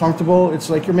 It's comfortable. It's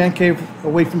like your man cave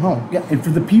away from home. Yeah, and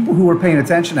for the people who are paying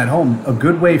attention at home, a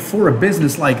good way for a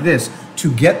business like this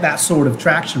to get that sort of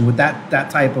traction with that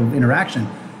type of interaction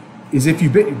is if you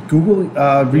Google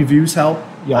reviews help.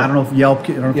 Yelp. I don't know if Yelp. I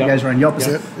don't know if you guys are on Yelp.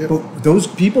 Yep. But those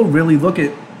people really look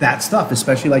at that stuff,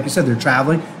 especially like you said, they're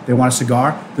traveling, they want a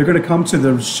cigar, they're going to come to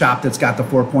the shop that's got the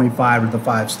 4.5 or the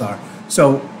 5-star.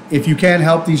 So if you can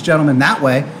help these gentlemen that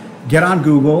way, get on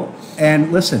Google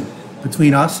and listen.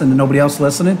 Between us and nobody else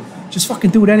listening, just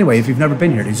fucking do it anyway. If you've never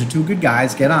been here, these are two good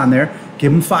guys. Get on there,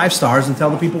 give them 5 stars, and tell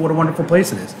the people what a wonderful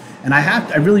place it is. And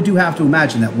I really do have to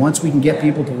imagine that once we can get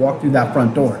people to walk through that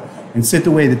front door and sit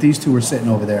the way that these two are sitting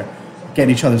over there,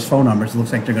 getting each other's phone numbers, it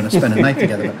looks like they're going to spend a night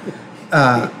together.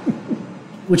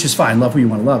 Which is fine. Love who you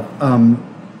want to love.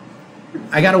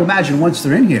 I got to imagine once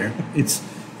they're in here, it's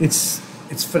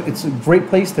a great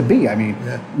place to be. I mean,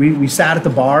 we sat at the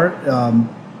bar.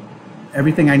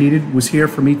 Everything I needed was here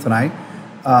for me tonight.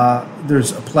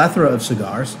 There's a plethora of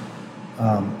cigars.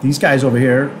 These guys over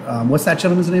here. What's that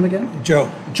gentleman's name again?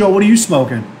 Joe. Joe, what are you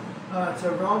smoking? It's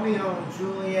a Romeo and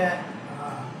Juliet.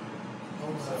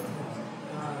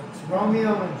 It's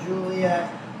Romeo and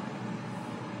Juliet.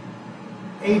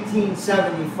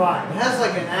 1875. It has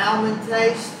like an almond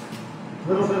taste, a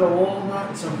little bit of walnut,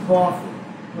 and some coffee.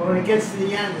 But when it gets to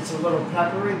the end, it's a little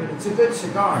peppery, but it's a good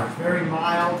cigar. It's very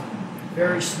mild,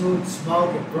 very smooth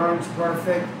smoke. It burns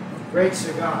perfect. Great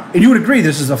cigar. And you would agree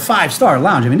this is a 5-star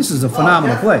lounge. I mean, this is a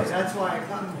phenomenal place. That's why I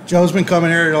come. Joe's been coming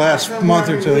here the last month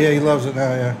or two. Yeah, he loves it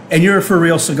now, yeah. And you're a for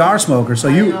real cigar smoker, so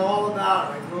I know all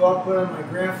about it. I grew up with them. My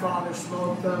grandfather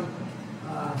smoked them.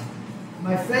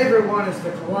 My favorite one is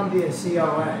the Columbia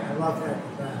COA. I love that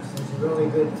the best. It's a really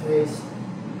good taste.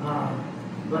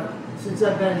 But since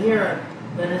I've been here,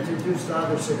 I've been introduced to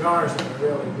other cigars that are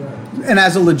really good. And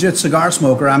as a legit cigar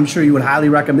smoker, I'm sure you would highly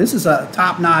recommend. This is a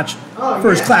top-notch,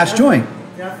 first-class joint.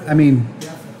 Definitely. I mean,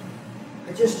 definitely.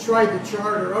 I just tried the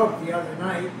Charter Oak the other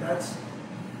night.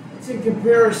 It's in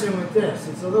comparison with this.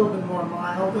 It's a little bit more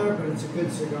milder, but it's a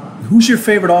good cigar. Who's your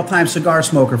favorite all-time cigar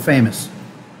smoker, famous?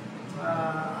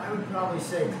 I would probably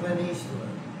say Clint Eastwood.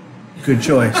 Good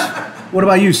choice. What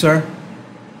about you, sir?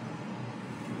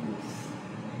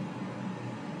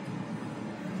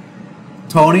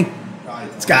 Tony?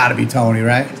 It's got to be Tony,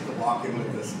 right? Just to walk in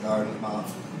with a cigar in his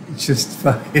mouth. It's just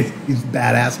fucking, he's a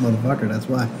badass motherfucker. That's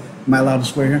why. Am I allowed to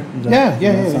swear here? Yeah.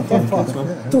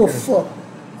 Do a fuck.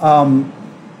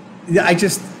 Yeah, I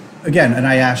just, again, and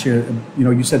I asked you,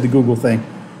 you said the Google thing,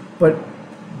 but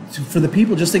for the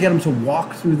people, just to get them to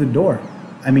walk through the door.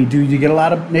 I mean, do you get a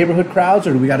lot of neighborhood crowds,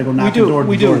 or do we got to go knock the door?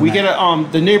 We do. We get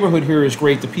the neighborhood here is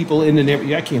great. The people in the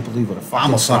neighborhood. I can't believe what a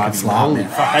fucking slob, man.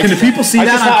 Can the people see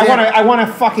that? I want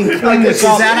to fucking clean this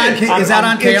up. Is that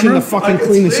on camera? To fucking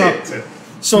clean this up.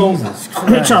 So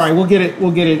it's all right. We'll get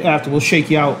it after. We'll shake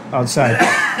you out outside.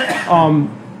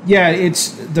 Yeah, it's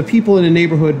the people in the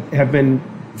neighborhood have been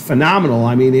phenomenal.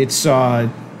 I mean, it's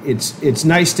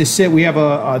nice to sit. We have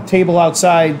a table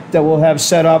outside that we'll have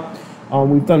set up.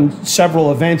 We've done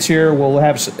several events here. We'll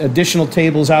have additional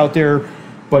tables out there,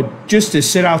 but just to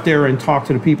sit out there and talk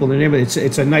to the people in the neighborhood,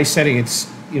 it's a nice setting. It's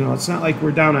not like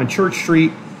we're down on Church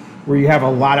Street where you have a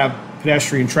lot of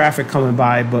pedestrian traffic coming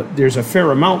by, but there's a fair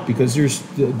amount because there's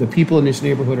the people in this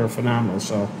neighborhood are phenomenal.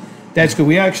 So that's good.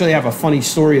 We actually have a funny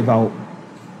story about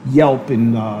Yelp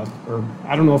and or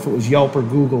I don't know if it was Yelp or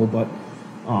Google, but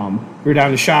we were down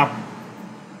in the shop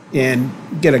and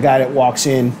get a guy that walks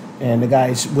in. And the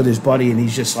guy's with his buddy, and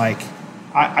he's just like,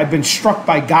 I've been struck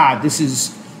by God. This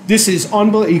is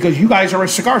unbelievable. He goes, you guys are a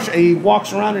cigar shop. He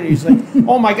walks around, and he's like,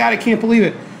 oh, my God, I can't believe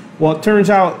it. Well, it turns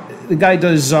out the guy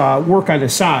does work on the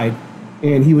side,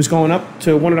 and he was going up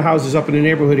to one of the houses up in the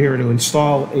neighborhood here to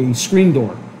install a screen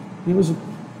door. It was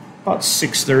about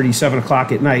 6:30, 7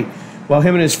 o'clock at night. While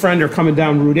him and his friend are coming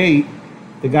down Route 8,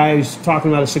 the guy's talking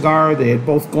about a cigar. They had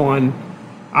both gone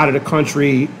out of the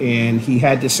country, and he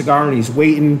had the cigar, and he's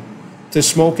waiting to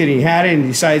smoke it. He had it, and he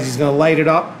decides he's going to light it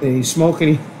up, and he's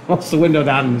smoking. He holds the window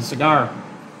down, and the cigar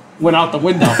went out the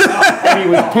window. And he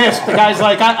was pissed. The guy's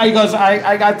like, he goes,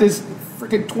 I got this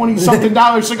freaking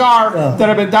 $20-something cigar that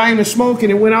I've been dying to smoke,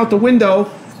 and it went out the window,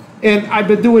 and I've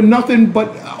been doing nothing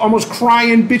but almost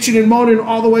crying, bitching, and moaning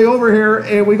all the way over here,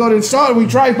 and we go to install it, we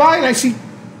drive by, and I see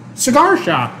Cigar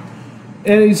Shop.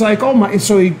 And he's like, oh my,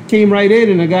 so he came right in,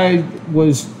 and the guy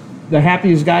was the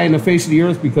happiest guy in the face of the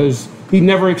earth because he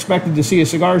never expected to see a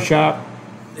cigar shop.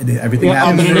 Everything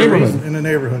happens in the neighborhood. In the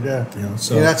neighborhood, yeah.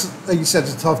 So that's, like you said,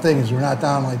 it's a tough thing is we're not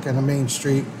down like on the main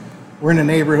street. We're in the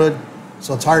neighborhood,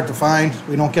 so it's hard to find.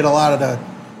 We don't get a lot of the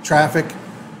traffic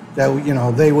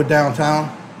that they would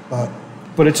downtown.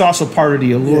 But it's also part of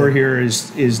the allure here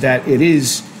is that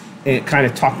it kind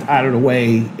of tucked out of the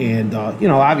way, and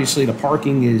obviously the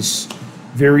parking is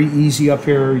very easy up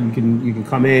here. You can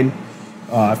come in.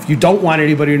 If you don't want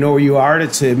anybody to know where you are,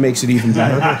 it makes it even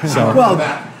better. So,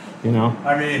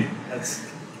 I mean, that's.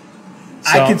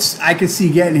 I could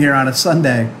see getting here on a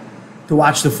Sunday to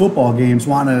watch the football games,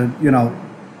 want to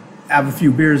have a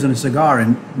few beers and a cigar,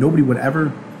 and nobody would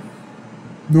ever.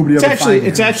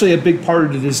 It's actually a big part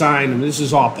of the design, and this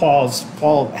is all Paul's.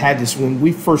 Paul had this when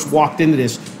we first walked into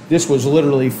this. This was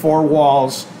literally 4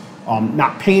 walls,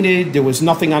 not painted. There was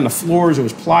nothing on the floors. It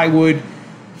was plywood.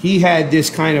 He had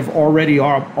this kind of already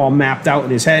all mapped out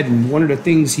in his head, and one of the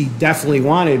things he definitely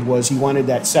wanted was he wanted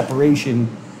that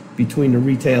separation between the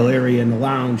retail area and the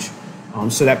lounge,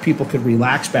 so that people could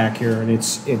relax back here. And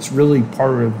it's really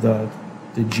part of the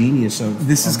genius of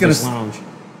this lounge.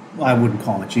 Well, I wouldn't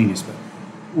call it genius, but.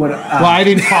 Well, I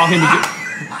didn't call him.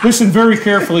 Listen very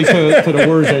carefully to the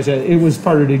words I said. It was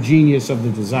part of the genius of the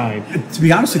design. To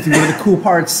be honest with you, one of the cool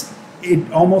parts,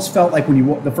 it almost felt like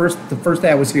when the first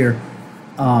day I was here,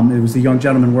 it was the young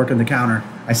gentleman working the counter.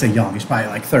 I say young, he's probably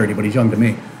like 30, but he's young to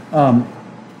me.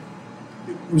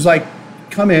 It was like,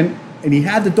 come in, and he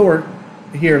had the door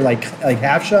here like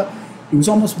half shut. He was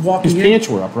almost walking in. His pants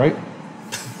were up, right?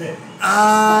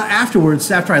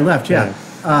 Afterwards, after I left, yeah.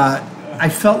 I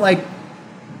felt like,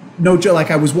 no joke, like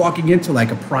I was walking into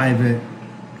like a private,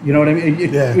 you know what I mean?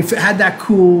 It had that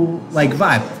cool like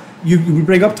vibe. You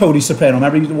bring up Tony Soprano.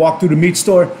 Remember, you walk through the meat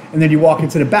store and then you walk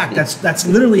into the back. That's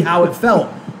literally how it felt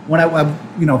when I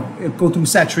go through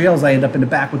Satriel's. I end up in the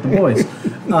back with the boys.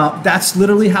 That's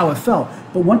literally how it felt.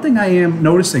 But one thing I am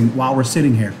noticing while we're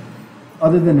sitting here,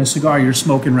 other than the cigar you're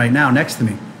smoking right now next to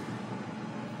me,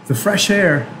 the fresh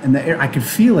air and the air, I can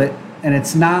feel it, and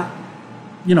it's not.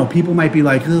 People might be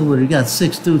like, oh, you got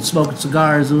 6 dudes smoking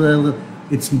cigars.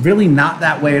 It's really not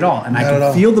that way at all. And I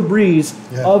can feel the breeze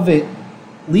of it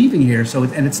leaving here. So,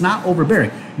 and it's not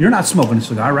overbearing. You're not smoking a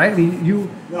cigar, right? I mean,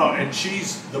 No, and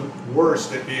she's the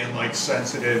worst at being like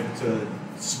sensitive to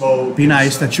smoke. Be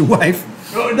nice, that's your wife.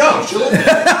 No, she's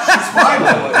fine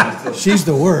with it. She's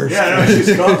the worst. Yeah, no,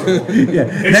 she's comfortable.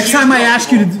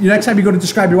 Next time you go to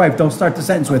describe your wife, don't start the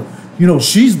sentence with,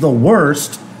 she's the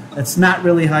worst. That's not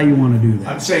really how you want to do that.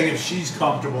 I'm saying if she's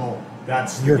comfortable,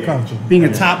 That's the You're game. comfortable. Being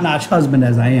a top-notch husband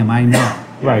as I am, I know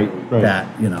Right. that,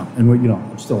 you know, and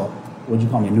I'm still, what'd you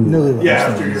call me, newlywed? Newlywed. Yeah,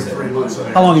 I'm after still your 3 months.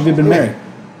 How long have you been married?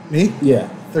 Me? Yeah.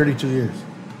 32 years.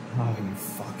 Oh, you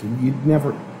fucking, you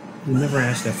never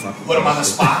asked that fucking. Put him on the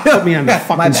spot. Put me on the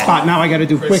fucking spot. Now I got to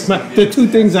do quick math. The two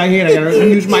things I hate, I got to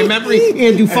use my memory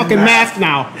and do fucking math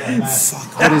now.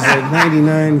 Fuck. What is it?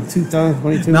 99,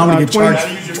 2022. Now I'm gonna get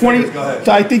charged. 20. Go ahead.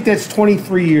 I think that's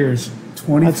 23 years.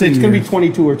 23 I'd say it's going to be years.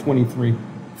 22 or 23.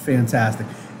 Fantastic.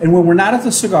 And when we're not at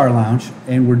the cigar lounge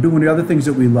and we're doing the other things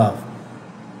that we love,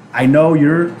 I know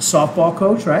you're a softball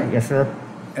coach, right? Yes, sir.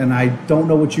 And I don't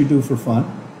know what you do for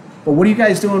fun. But what are you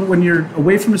guys doing when you're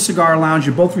away from the cigar lounge?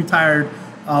 You're both retired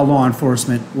law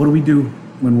enforcement. What do we do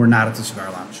when we're not at the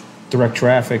cigar lounge? Direct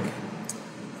traffic.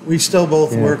 We still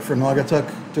both Yeah. work for Naugatuck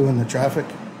doing the traffic.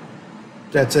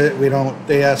 That's it. We don't,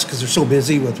 they ask, because they're so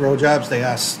busy with road jobs, they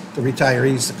ask the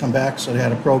retirees to come back, so they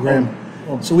had a program.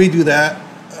 So we do that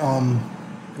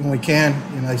when we can.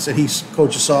 You know, I said he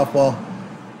coaches softball.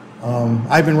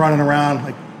 I've been running around.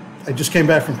 Like, I just came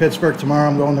back from Pittsburgh. Tomorrow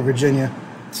I'm going to Virginia.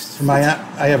 For my aunt,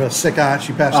 I have a sick aunt.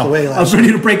 She passed away I was last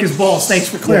ready to break his balls. Thanks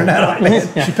for clearing that up, man.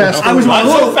 She passed I was away. a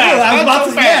little fast. I was about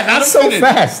to, yeah, not so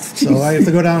fast. So I have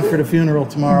to go down for the funeral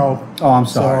tomorrow. Oh, I'm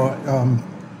sorry.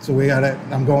 So we got it.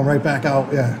 I'm going right back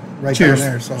out. Yeah, right Cheers. down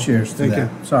there. So Cheers to thank that.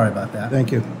 you. Sorry about that.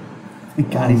 Thank you.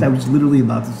 God, I was literally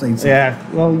about to say something.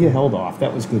 Yeah. Well, you held off.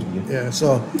 That was good of you. Yeah.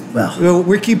 So Well,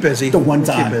 we keep busy. The one We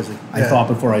keep time busy. I Yeah. thought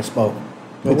before I spoke.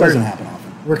 But It we're- doesn't happen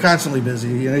often. We're constantly busy.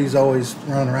 You know, he's always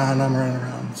running around. I'm running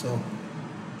around. So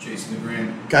Chasing the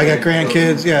grand. I got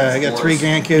grandkids. Yeah, I got 3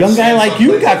 grandkids. Young guy like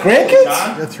you got grandkids?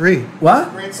 I got 3.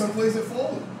 What? Grandson plays at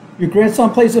Foley. Your grandson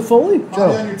plays at Foley? I'll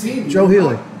be on your team. Joe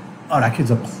Healy. Oh, that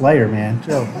kid's a player, man.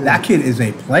 Joe. That kid is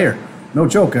a player. No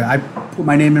joke. I put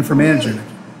my name in for manager.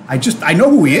 I know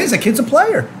who he is. That kid's a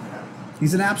player.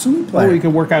 He's an absolute Well, player. we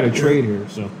can work out a trade here.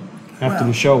 So after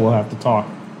the show, we'll have to talk.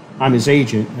 I'm his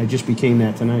agent. I just became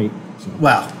that tonight. So.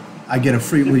 Well, I get a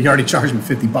free. Well, he already charged me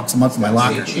 $50 a month for my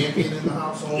locker. Champion in the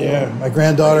household. Yeah, my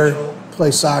granddaughter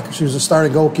plays soccer. She was a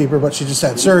starting goalkeeper, but she just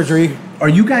had surgery. Are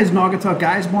you guys Naugatuck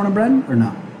guys, born and bred, or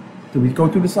no? Did we go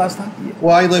through this last time?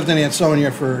 Well, I lived in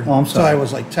Ansonia for Oh, I'm until I sorry.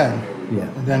 was like 10. Yeah.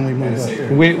 And then we moved up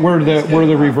there. We're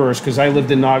the reverse because I lived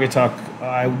in Naugatuck.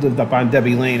 I lived up on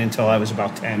Debbie Lane until I was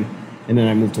about 10, and then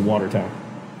I moved to Watertown.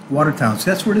 Watertown. See,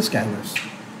 that's where this guy lives.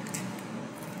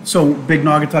 So, big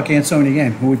Naugatuck Ansonia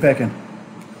game. Who we picking?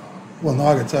 Well,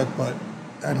 Naugatuck, but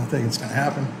I don't think it's going to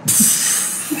happen.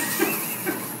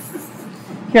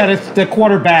 Yeah, the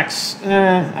quarterbacks.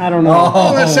 I don't know.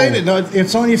 I'm not saying it. No,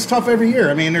 Ansonia's tough every year.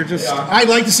 I mean, they're just. I'd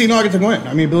like to see Naugatuck win.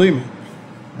 I mean, believe me.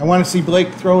 I want to see Blake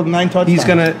throw 9 touchdowns.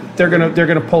 They're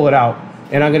gonna pull it out,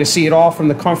 and I'm gonna see it all from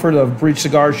the comfort of Bridge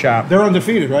Cigar Shop. They're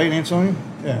undefeated, right, Ansonia?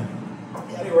 Yeah.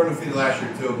 Yeah, they were undefeated last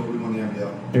year too, but we won the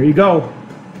NBL. There you go.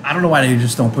 I don't know why they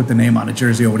just don't put the name on a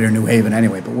jersey over there in New Haven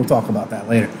anyway, but we'll talk about that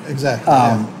later. Exactly.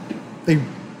 Um, yeah. They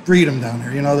breed them down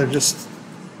there. You know, they're just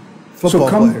football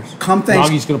so players. come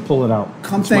Noggy's gonna pull it out.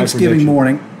 Come That's my Thanksgiving prediction.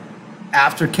 morning,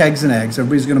 after Kegs and Eggs,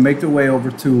 everybody's going to make their way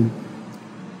over to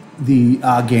the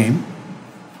game.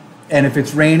 And if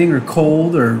it's raining or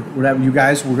cold or whatever, you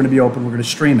guys, we're going to be open. We're going to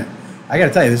stream it. I got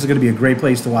to tell you, this is going to be a great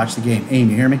place to watch the game.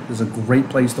 Amy, you hear me? This is a great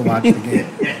place to watch the game.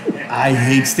 I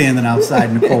hate standing outside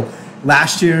in the cold.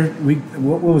 Last year,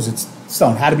 what was it?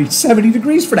 Stone had to be 70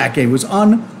 degrees for that game. It was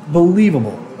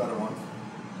unbelievable.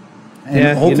 And Yeah,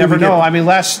 you hopefully never we get- know. I mean,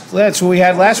 that's what we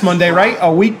had last Monday, right?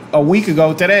 A week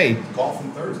ago today. Golf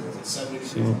on Thursday. It's at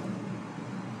 76.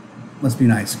 Must be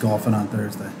nice golfing on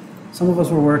Thursday. Some of us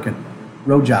were working.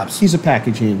 Road jobs. He's a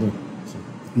package handler.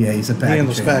 Yeah, he's a He package.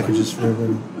 handles handler. packages for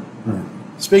everybody.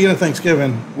 Speaking of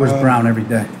Thanksgiving, Where's Brown every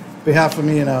day? behalf of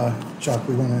me and Chuck,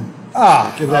 we want to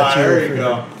Ah, give that to you. There you for-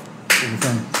 go. for the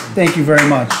thing. thank you very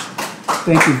much.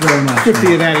 Thank you very much.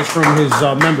 50 of that is from his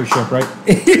membership, right?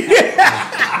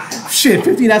 Shit,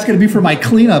 50, that's going to be for my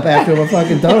cleanup after we're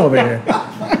fucking done over here.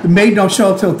 The maid don't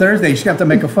show up till Thursday. She's got to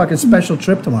make a fucking special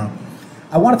trip tomorrow.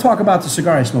 I want to talk about the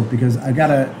cigar I smoke because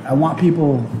I want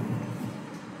people,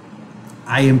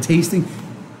 I am tasting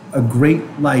a great,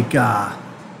 like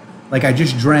I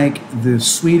just drank the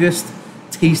sweetest,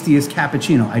 tastiest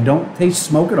cappuccino. I don't taste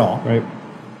smoke at all. Right.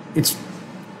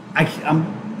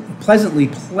 I'm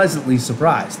pleasantly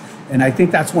surprised. And I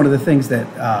think that's one of the things that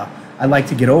I like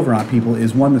to get over on people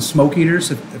is one, the smoke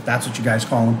eaters, if that's what you guys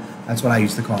call them. That's what I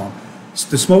used to call them.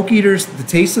 The smoke eaters, the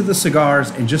taste of the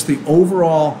cigars, and just the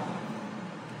overall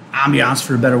ambiance,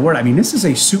 for a better word. I mean, this is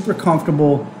a super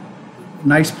comfortable,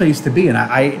 nice place to be.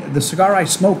 And the cigar I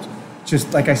smoked,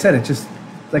 just like I said, it's just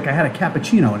like I had a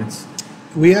cappuccino, and it's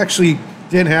We actually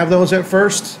did have those at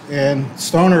first, and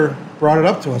Stoner brought it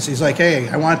up to us. He's like, hey,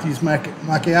 I want these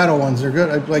macchiato ones. They're good.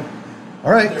 I'm like,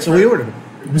 all right. So we ordered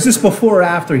them. Was this before or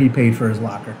after he paid for his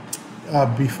locker?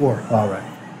 Before. All right.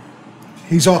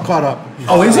 He's all caught up.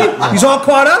 Oh, is he? He's all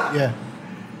caught up? Yeah.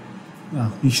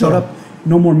 Well, he showed up.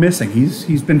 No more missing.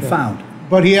 He's been found.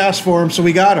 But he asked for him, so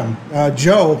we got him.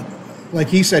 Joe, like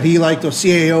he said, he liked those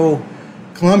CAO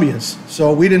Columbias,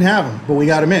 so we didn't have them, but we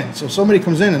got him in. So if somebody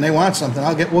comes in and they want something,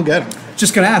 we'll get them.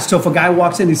 Just gonna ask. So if a guy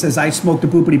walks in, he says, "I smoked the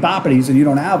boopity boppities," and you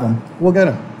don't have them, we'll get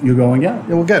them. You go and get them.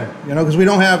 Yeah, we'll get them. You know, because we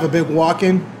don't have a big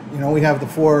walk-in. You know, we have the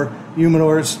 4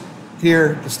 humidors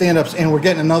here, the stand-ups, and we're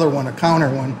getting another one, a counter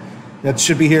one, that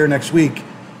should be here next week.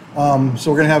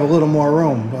 So we're gonna have a little more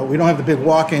room, but we don't have the big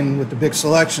walk-in with the big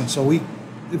selection. So if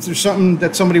there's something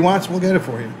that somebody wants, we'll get it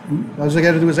for you. All I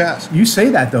got to do is ask. You say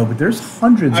that though, but there's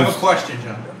hundreds. I have a question,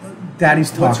 John. Daddy's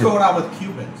talking. What's going on with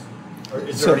Cubans? Or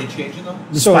is there any change in them?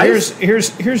 So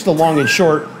here's the long and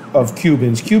short of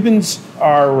Cubans. Cubans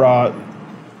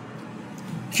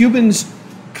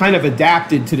kind of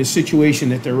adapted to the situation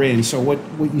that they're in. So what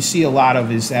you see a lot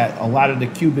of is that a lot of the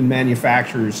Cuban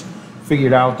manufacturers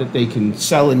figured out that they can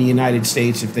sell in the United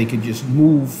States if they could just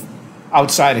move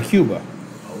outside of Cuba.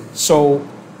 So,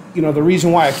 you know, the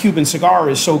reason why a Cuban cigar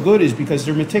is so good is because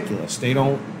they're meticulous. Their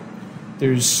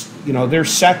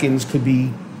seconds could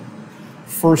be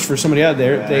first for somebody else.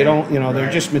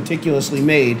 They're just meticulously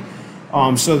made.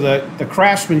 So the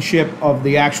craftsmanship of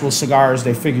the actual cigars,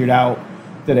 they figured out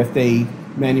that if they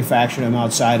manufacture them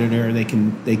outside of there, they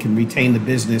can retain the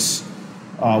business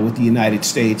with the United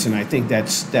States, and I think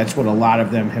that's what a lot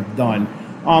of them have done.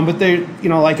 But they,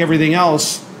 like everything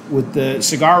else with the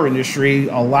cigar industry,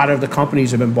 a lot of the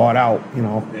companies have been bought out.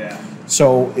 Yeah.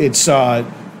 So it's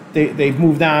they've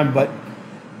moved on, but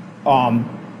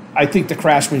I think the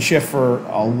craftsmanship for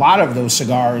a lot of those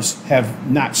cigars have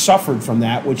not suffered from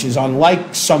that, which is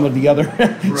unlike some of the other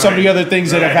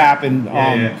things that have happened.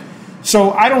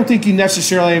 So I don't think you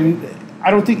necessarily. I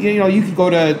don't think you can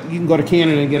go to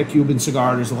Canada and get a Cuban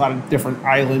cigar. There's a lot of different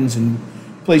islands and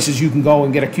places you can go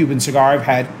and get a Cuban cigar. I've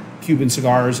had Cuban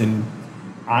cigars, and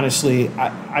honestly,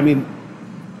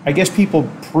 I guess people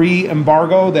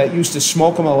pre-embargo that used to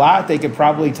smoke them a lot, they could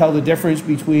probably tell the difference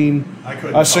between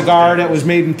a cigar that was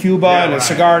made in Cuba and a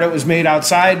cigar that was made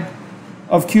outside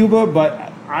of Cuba.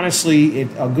 But honestly,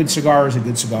 a good cigar is a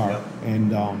good cigar,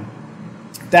 and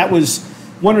that was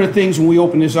one of the things when we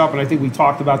opened this up, and I think we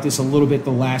talked about this a little bit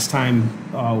the last time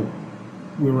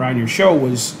we were on your show,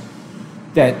 was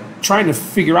that trying to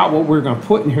figure out what we're going to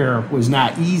put in here was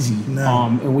not easy. No.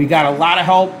 And we got a lot of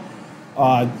help.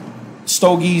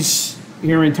 Stogie's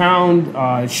here in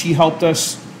town. She helped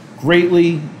us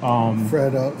greatly.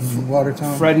 Fred out in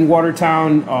Watertown. Fred in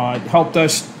Watertown helped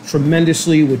us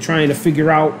tremendously with trying to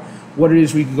figure out what it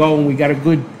is we could go, and we got a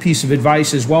good piece of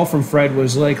advice as well from Fred.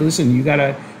 Was like, listen, you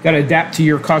gotta adapt to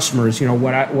your customers.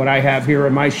 What I have here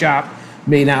in my shop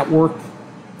may not work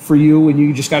for you, and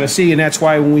you just got to see. And that's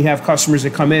why when we have customers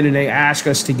that come in and they ask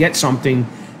us to get something,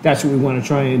 that's what we want to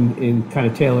try and kind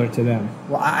of tailor it to them.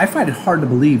 Well, I find it hard to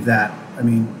believe that. I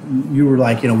mean, you were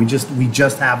like, we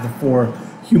just have the 4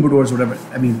 humidors or whatever.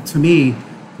 I mean, to me,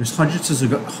 there's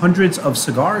hundreds of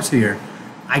cigars here.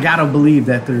 I gotta believe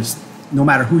that there's, no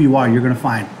matter who you are, you're gonna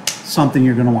find something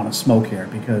you're gonna want to smoke here,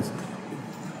 because,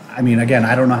 I mean, again,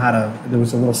 I don't know how to. There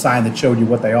was a little sign that showed you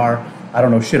what they are. I don't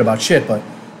know shit about shit, but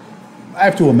I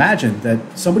have to imagine that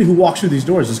somebody who walks through these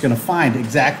doors is going to find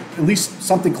at least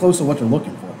something close to what they're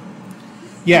looking for.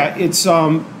 Yeah, it's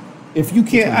if you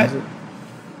can't.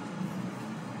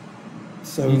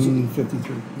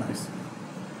 753. Nice.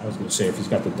 I was going to say, if he's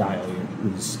got the dial,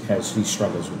 he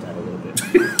struggles with that a little bit.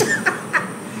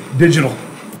 Digital.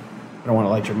 I don't want to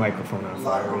light your microphone on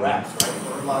fire. A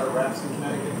lot of wraps in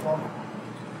Connecticut.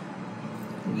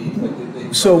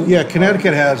 So yeah,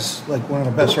 Connecticut has like one of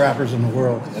the best wrappers in the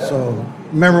world. So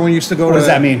remember when you used to go What does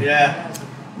that mean? Yeah.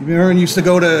 You remember when you used to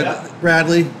go to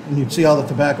Bradley and you'd see all the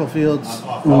tobacco fields?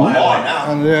 Now.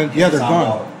 Yeah, they're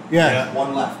gone. Yeah.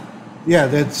 One left. Yeah,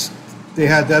 that's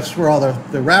where all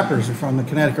the wrappers are from, the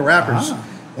Connecticut wrappers,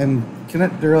 and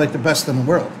they're like the best in the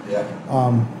world. Yeah.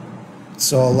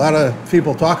 So a lot of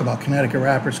people talk about Connecticut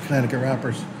wrappers.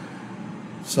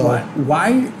 So Why?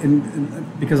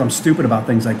 And because I'm stupid about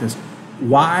things like this.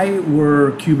 Why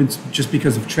were Cubans, just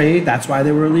because of trade? That's why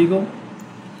they were illegal.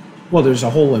 Well, there's a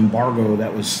whole embargo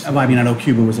that was. I mean, I know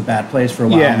Cuba was a bad place for a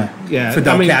while. Yeah.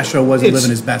 Fidel Castro wasn't living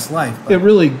his best life. It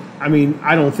really. I mean,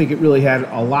 I don't think it really had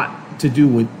a lot to do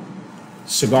with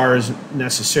cigars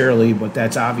necessarily, but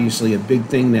that's obviously a big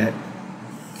thing that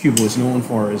Cuba was known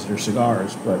for, is their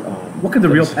cigars. But what could the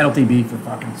real penalty be for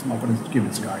fucking smoking a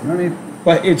Cuban cigar? You know what I mean?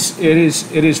 But it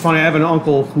is funny. I have an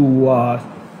uncle who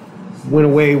went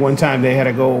away one time. They had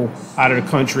to go out of the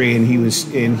country, and he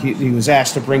was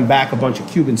asked to bring back a bunch of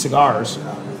Cuban cigars,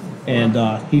 and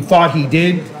he thought he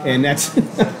did, and that's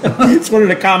it's one of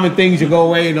the common things. You go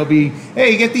away and they'll be,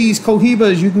 hey, get these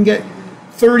Cohibas. You can get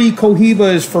 30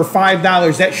 Cohibas for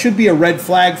 $5. That should be a red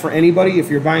flag for anybody. If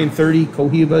you're buying 30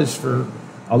 Cohibas for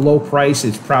a low price,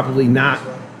 it's probably not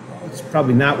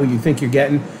what you think you're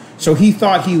getting. So he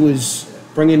thought he was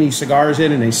bringing these cigars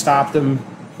in, and they stopped him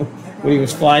when he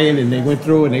was flying, and they went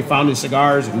through and they found his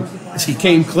cigars, and he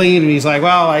came clean, and he's like,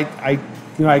 well, I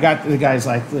got, the guy's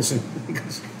like, listen,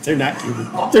 they're not Cuban.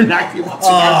 They're not Cuban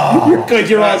cigars. You're good.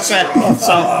 You're all set.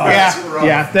 So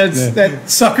that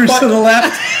Suckers to the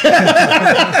left.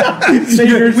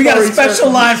 We got a special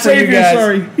line for you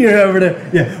guys. You're over there.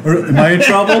 Yeah. Or, am I in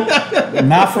trouble?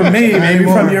 Not from me. Maybe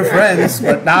from your friends,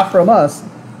 but not from us.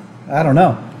 I don't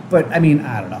know. But I mean,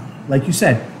 I don't know. Like you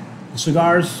said,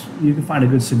 cigars. You can find a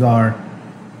good cigar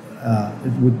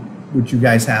with what you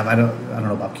guys have. I don't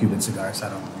know about Cuban cigars. I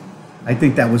don't know. I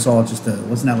think that was all just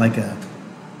wasn't that like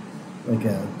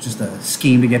just a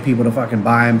scheme to get people to fucking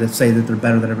buy them, to say that they're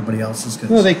better than everybody else's?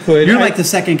 Well, they could. You're like the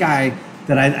second guy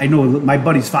that I know. My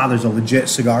buddy's father's a legit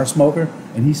cigar smoker,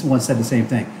 and he once said the same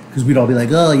thing. Because we'd all be like,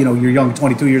 oh, you're young,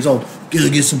 22 years old,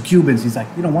 get some Cubans. He's like,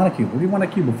 you don't want a Cuban. What do you want a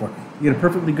Cuban for? You get a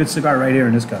perfectly good cigar right here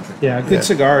in this country. Yeah, a good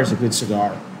cigar is a good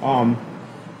cigar.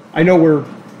 I know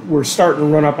we're starting to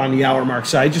run up on the hour mark,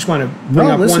 so I just want to bring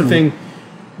up one thing.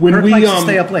 When Kirk likes to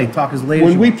stay up late, talk as late as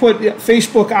when we put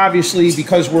Facebook, obviously,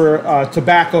 because we're a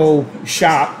tobacco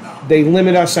shop, they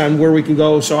limit us on where we can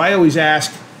go. So I always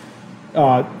ask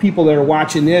people that are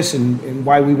watching this and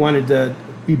why we wanted to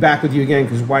be back with you again,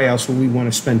 because why else would we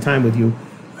want to spend time with you?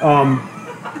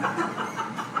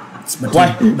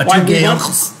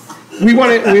 We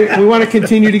want to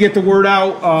continue to get the word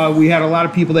out. We had a lot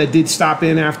of people that did stop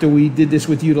in after we did this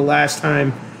with you the last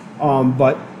time,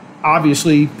 but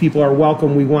obviously people are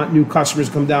welcome. We want new customers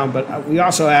to come down, but we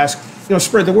also ask,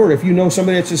 spread the word. If you know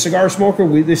somebody that's a cigar smoker,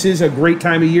 this is a great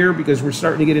time of year because we're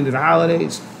starting to get into the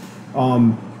holidays.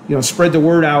 Spread the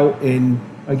word out, and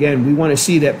again, we want to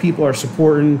see that people are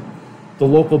supporting the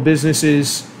local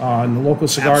businesses and the local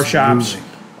cigar shops.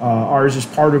 Ours is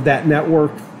part of that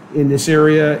network in this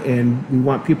area, and we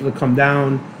want people to come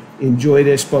down, enjoy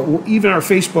this. But even our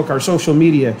Facebook, our social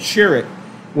media, share it.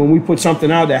 When we put something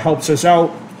out that helps us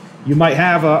out, you might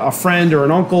have a friend or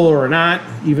an uncle or an aunt,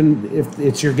 even if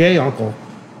it's your gay uncle.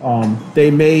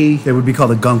 They would be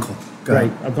called a gunkle.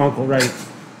 Right, a gunkle, right.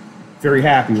 Very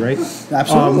happy, right?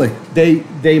 Absolutely.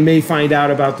 They may find out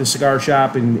about the cigar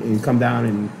shop and come down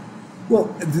and...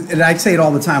 Well, and I say it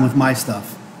all the time with my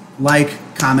stuff. Like,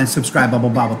 comment, subscribe, blah, blah,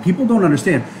 blah. But people don't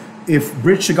understand. If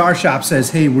Bridge Cigar Shop says,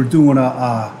 hey, we're doing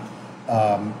a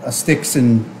sticks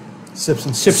and... Sips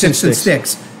and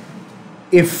sticks.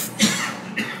 If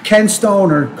Ken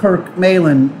Stone or Kirk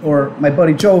Malin or my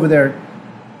buddy Joe over there,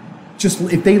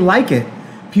 if they like it,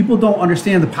 people don't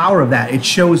understand the power of that. It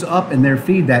shows up in their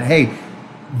feed that, hey,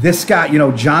 this guy,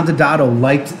 John Dodato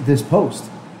liked this post.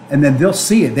 And then they'll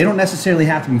see it. They don't necessarily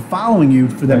have to be following you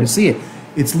for them to see it.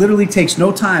 It literally takes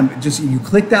no time. Just you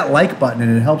click that like button,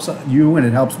 and it helps you and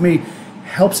it helps me,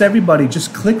 helps everybody.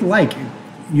 Just click like.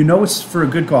 It's for a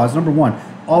good cause. Number one,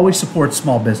 always support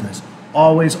small business.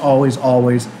 Always, always,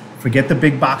 always. Forget the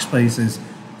big box places.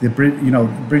 The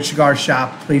Bridge Cigar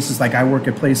Shop places, like I work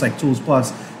at places like Tools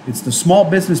Plus. It's the small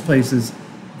business places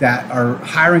that are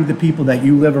hiring the people that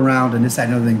you live around, and this, that,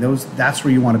 and other thing. That's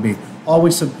where you want to be.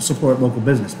 Always support local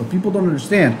business. But people don't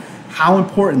understand how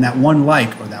important that one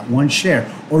like or that one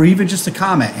share or even just a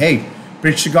comment. Hey,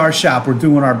 Bridge Cigar Shop, we're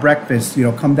doing our breakfast.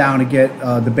 Come down and get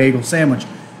the bagel sandwich.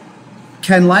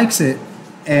 Ken likes it,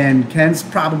 and Ken's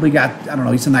probably got, I don't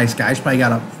know, he's a nice guy. He's probably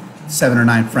got 7 or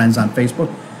 9 friends on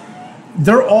Facebook.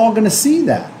 They're all going to see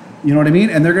that. You know what I mean?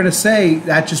 And they're going to say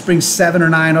that just brings 7 or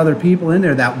 9 other people in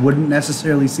there that wouldn't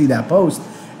necessarily see that post.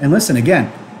 And listen,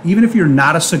 again, even if you're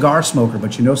not a cigar smoker,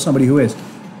 but you know somebody who is,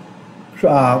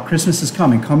 Christmas is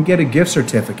coming. Come get a gift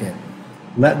certificate.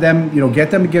 Let them, get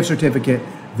them a gift certificate.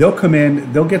 They'll come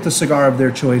in. They'll get the cigar of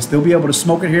their choice. They'll be able to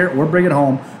smoke it here or bring it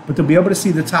home, but they'll be able to see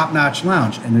the top-notch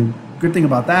lounge. And the good thing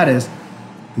about that is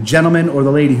the gentleman or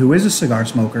the lady who is a cigar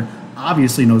smoker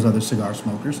obviously knows other cigar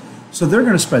smokers, so they're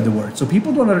going to spread the word. So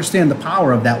people don't understand the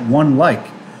power of that one like.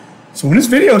 So when this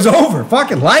video is over,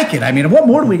 fucking like it. I mean, what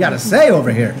more do we got to say over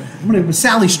here? I'm going to have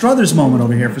Sally Struthers moment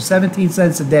over here for 17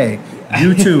 cents a day.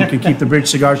 You too can keep the Bridge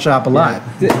Cigar Shop alive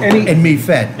and me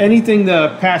fed. Anything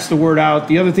to pass the word out.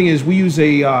 The other thing is we use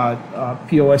a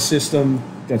POS system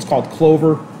that's called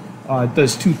Clover. It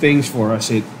does 2 things for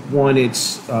us. It's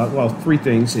 3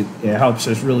 things. It helps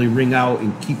us really ring out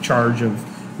and keep charge of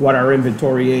what our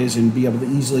inventory is and be able to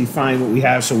easily find what we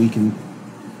have, so we can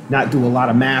not do a lot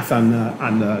of math on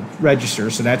the register.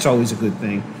 So that's always a good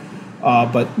thing.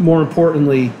 But more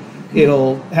importantly,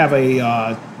 it'll have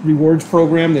a rewards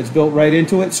program that's built right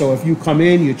into it. So if you come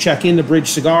in, you check in the Bridge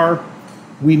Cigar,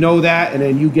 we know that, and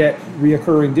then you get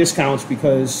reoccurring discounts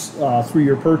because through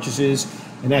your purchases,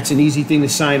 and that's an easy thing to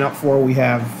sign up for. We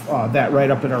have that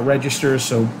right up in our register,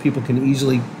 so people can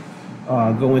easily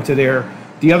go into there.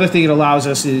 The other thing it allows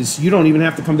us is you don't even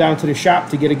have to come down to the shop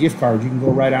to get a gift card. You can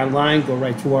go right online, go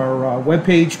right to our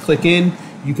webpage, click in.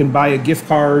 You can buy a gift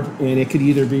card, and it could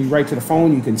either be right to the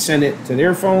phone. You can send it to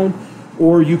their phone,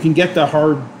 or you can get the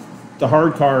hard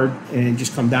card and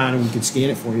just come down and we can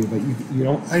scan it for you. But you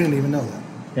don't. I didn't even know that.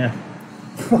 Yeah.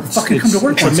 Well, fucking come to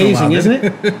work. It's once in a amazing, while,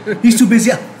 isn't it? He's too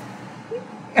busy.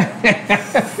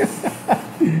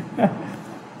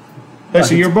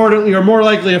 So you're more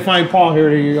likely to find Paul here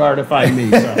than you are to find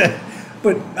me. So.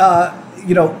 But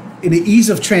in the ease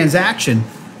of transaction,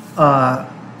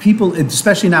 people,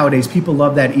 especially nowadays, people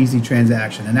love that easy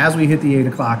transaction. And as we hit the 8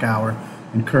 o'clock hour,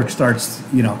 and Kirk starts,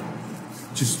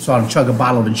 just sort of chug a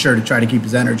bottle of Ensure to try to keep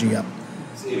his energy up.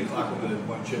 It's 8 o'clock when the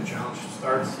one chip challenge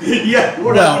starts. Yeah,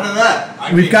 what happened to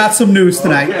that? We've got some news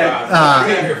tonight. Okay. I'm not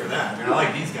here for that. I mean, I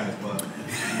like these guys, but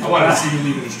I want to see you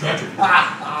leaving the stretcher.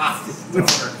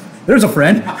 There's a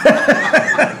friend.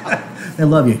 I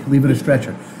love you. Leaving a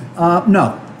stretcher.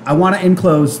 No, I want to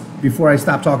close before I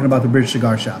stop talking about the Bridge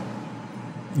Cigar Shop.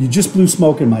 You just blew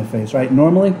smoke in my face, right?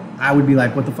 Normally, I would be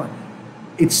like, what the fuck?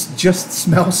 It's just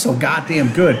smells so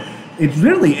goddamn good. It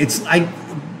really, it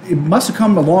must have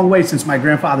come a long way since my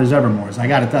grandfather's Evermores, I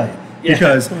got to tell you. Yeah.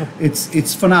 Because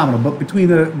it's phenomenal. But between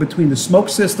the smoke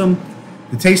system,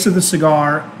 the taste of the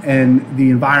cigar, and the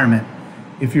environment,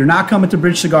 if you're not coming to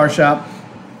Bridge Cigar Shop,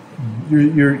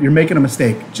 you're making a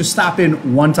mistake. Just stop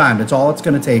in one time. That's all it's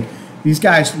going to take. These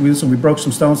guys, we broke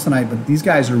some stones tonight, but these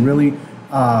guys are really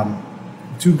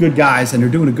two good guys, and they're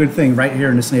doing a good thing right here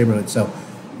in this neighborhood. So,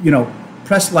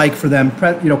 press like for them,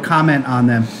 comment on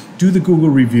them, do the Google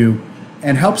review,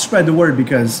 and help spread the word,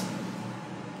 because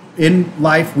in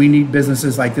life we need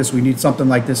businesses like this. We need something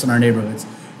like this in our neighborhoods.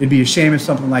 It'd be a shame if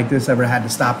something like this ever had to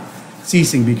stop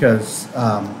ceasing because,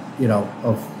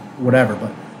 of whatever.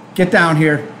 But get down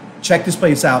here. Check this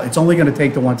place out. It's only going to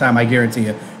take the one time, I guarantee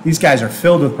you. These guys are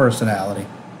filled with personality.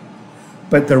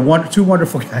 But they're two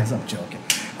wonderful guys. I'm joking.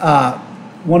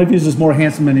 One of you is more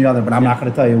handsome than the other, but I'm not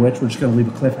going to tell you which. We're just going to leave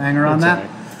a cliffhanger on that.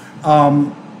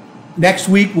 Right. Next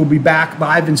week, we'll be back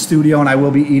live in studio, and I will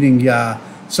be eating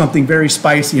something very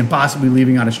spicy and possibly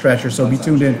leaving on a stretcher. So be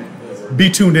tuned in.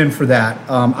 Be tuned in for that.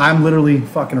 I'm literally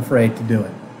fucking afraid to do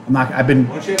it. Why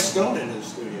don't you have Stone in his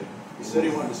studio? He said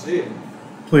he wanted to see it.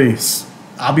 Please.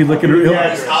 I'll be looking.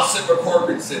 I'll sit where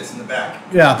Corcoran sits in the back.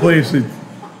 Yeah, please.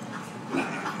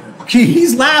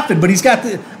 He's laughing, but he's got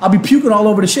the. I'll be puking all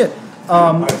over the shit.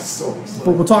 I'm so excited.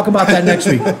 But we'll talk about that next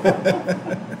week.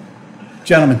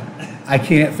 Gentlemen, I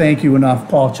can't thank you enough.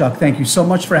 Paul, Chuck, thank you so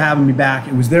much for having me back.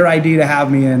 It was their idea to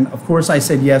have me in. Of course, I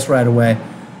said yes right away.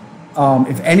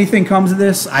 If anything comes of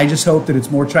this, I just hope that it's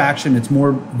more traction, it's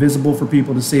more visible for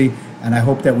people to see, and I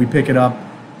hope that we pick it up.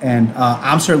 And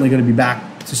I'm certainly going to be back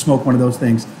to smoke one of those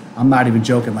things. I'm not even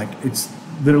joking. Like, it's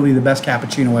literally the best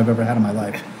cappuccino I've ever had in my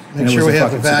life. Make sure we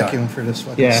have a vacuum for this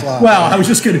fucking slot. Well, I was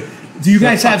just going to... Do you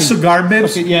guys have cigar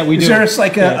bibs? Yeah, we do. Is there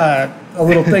like a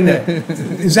little thing that...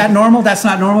 Is that normal? That's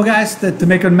not normal, guys? To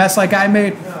make a mess like I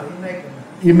made? No, you make them.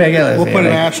 You make it. We'll put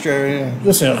an ashtray, yeah.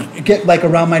 Listen, get like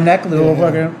around my neck, a little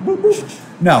fucking...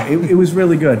 No, it was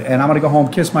really good. And I'm going to go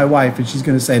home, kiss my wife, and she's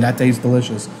going to say, that tastes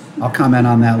delicious. I'll comment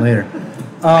on that later.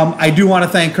 I do want to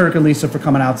thank Kirk and Lisa for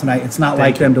coming out tonight. It's not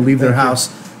like them to leave their house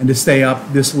and to stay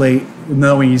up this late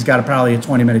knowing he's got probably a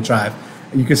 20-minute drive.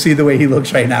 You can see the way he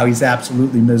looks right now. He's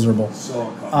absolutely miserable.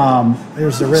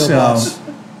 There's the real boss.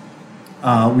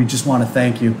 We just want to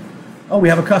thank you. Oh, we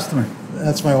have a customer.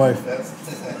 That's my wife.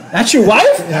 That's your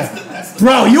wife? Yeah.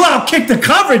 Bro, you outkicked the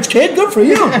coverage, kid. Good for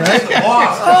you. That's the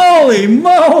boss. Holy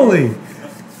moly.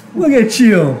 Look at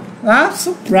you. I'm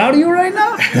so proud of you right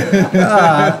now.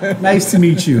 Nice to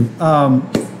meet you.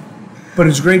 But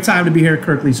it's a great time to be here.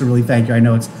 Kirk, Lisa, really thank you. I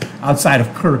know it's outside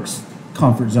of Kirk's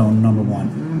comfort zone, number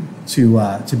one,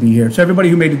 to be here. So everybody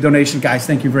who made a donation, guys,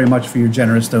 thank you very much for your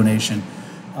generous donation.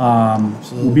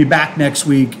 We'll be back next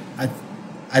week.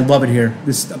 I love it here.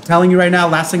 I'm telling you right now,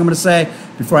 last thing I'm going to say,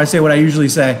 before I say what I usually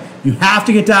say, you have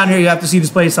to get down here. You have to see this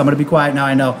place. I'm going to be quiet now.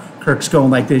 I know Kirk's going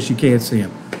like this. You can't see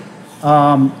him.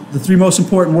 The three most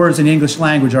important words in the English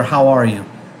language are, how are you?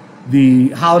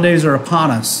 The holidays are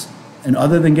upon us. And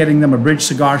other than getting them a Bridge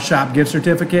Cigar Shop gift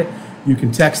certificate, you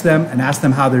can text them and ask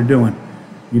them how they're doing.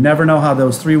 You never know how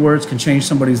those 3 words can change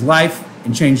somebody's life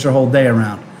and change their whole day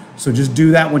around. So just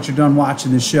do that once you're done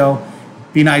watching this show.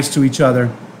 Be nice to each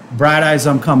other. Bright eyes,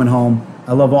 I'm coming home.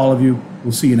 I love all of you.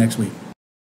 We'll see you next week.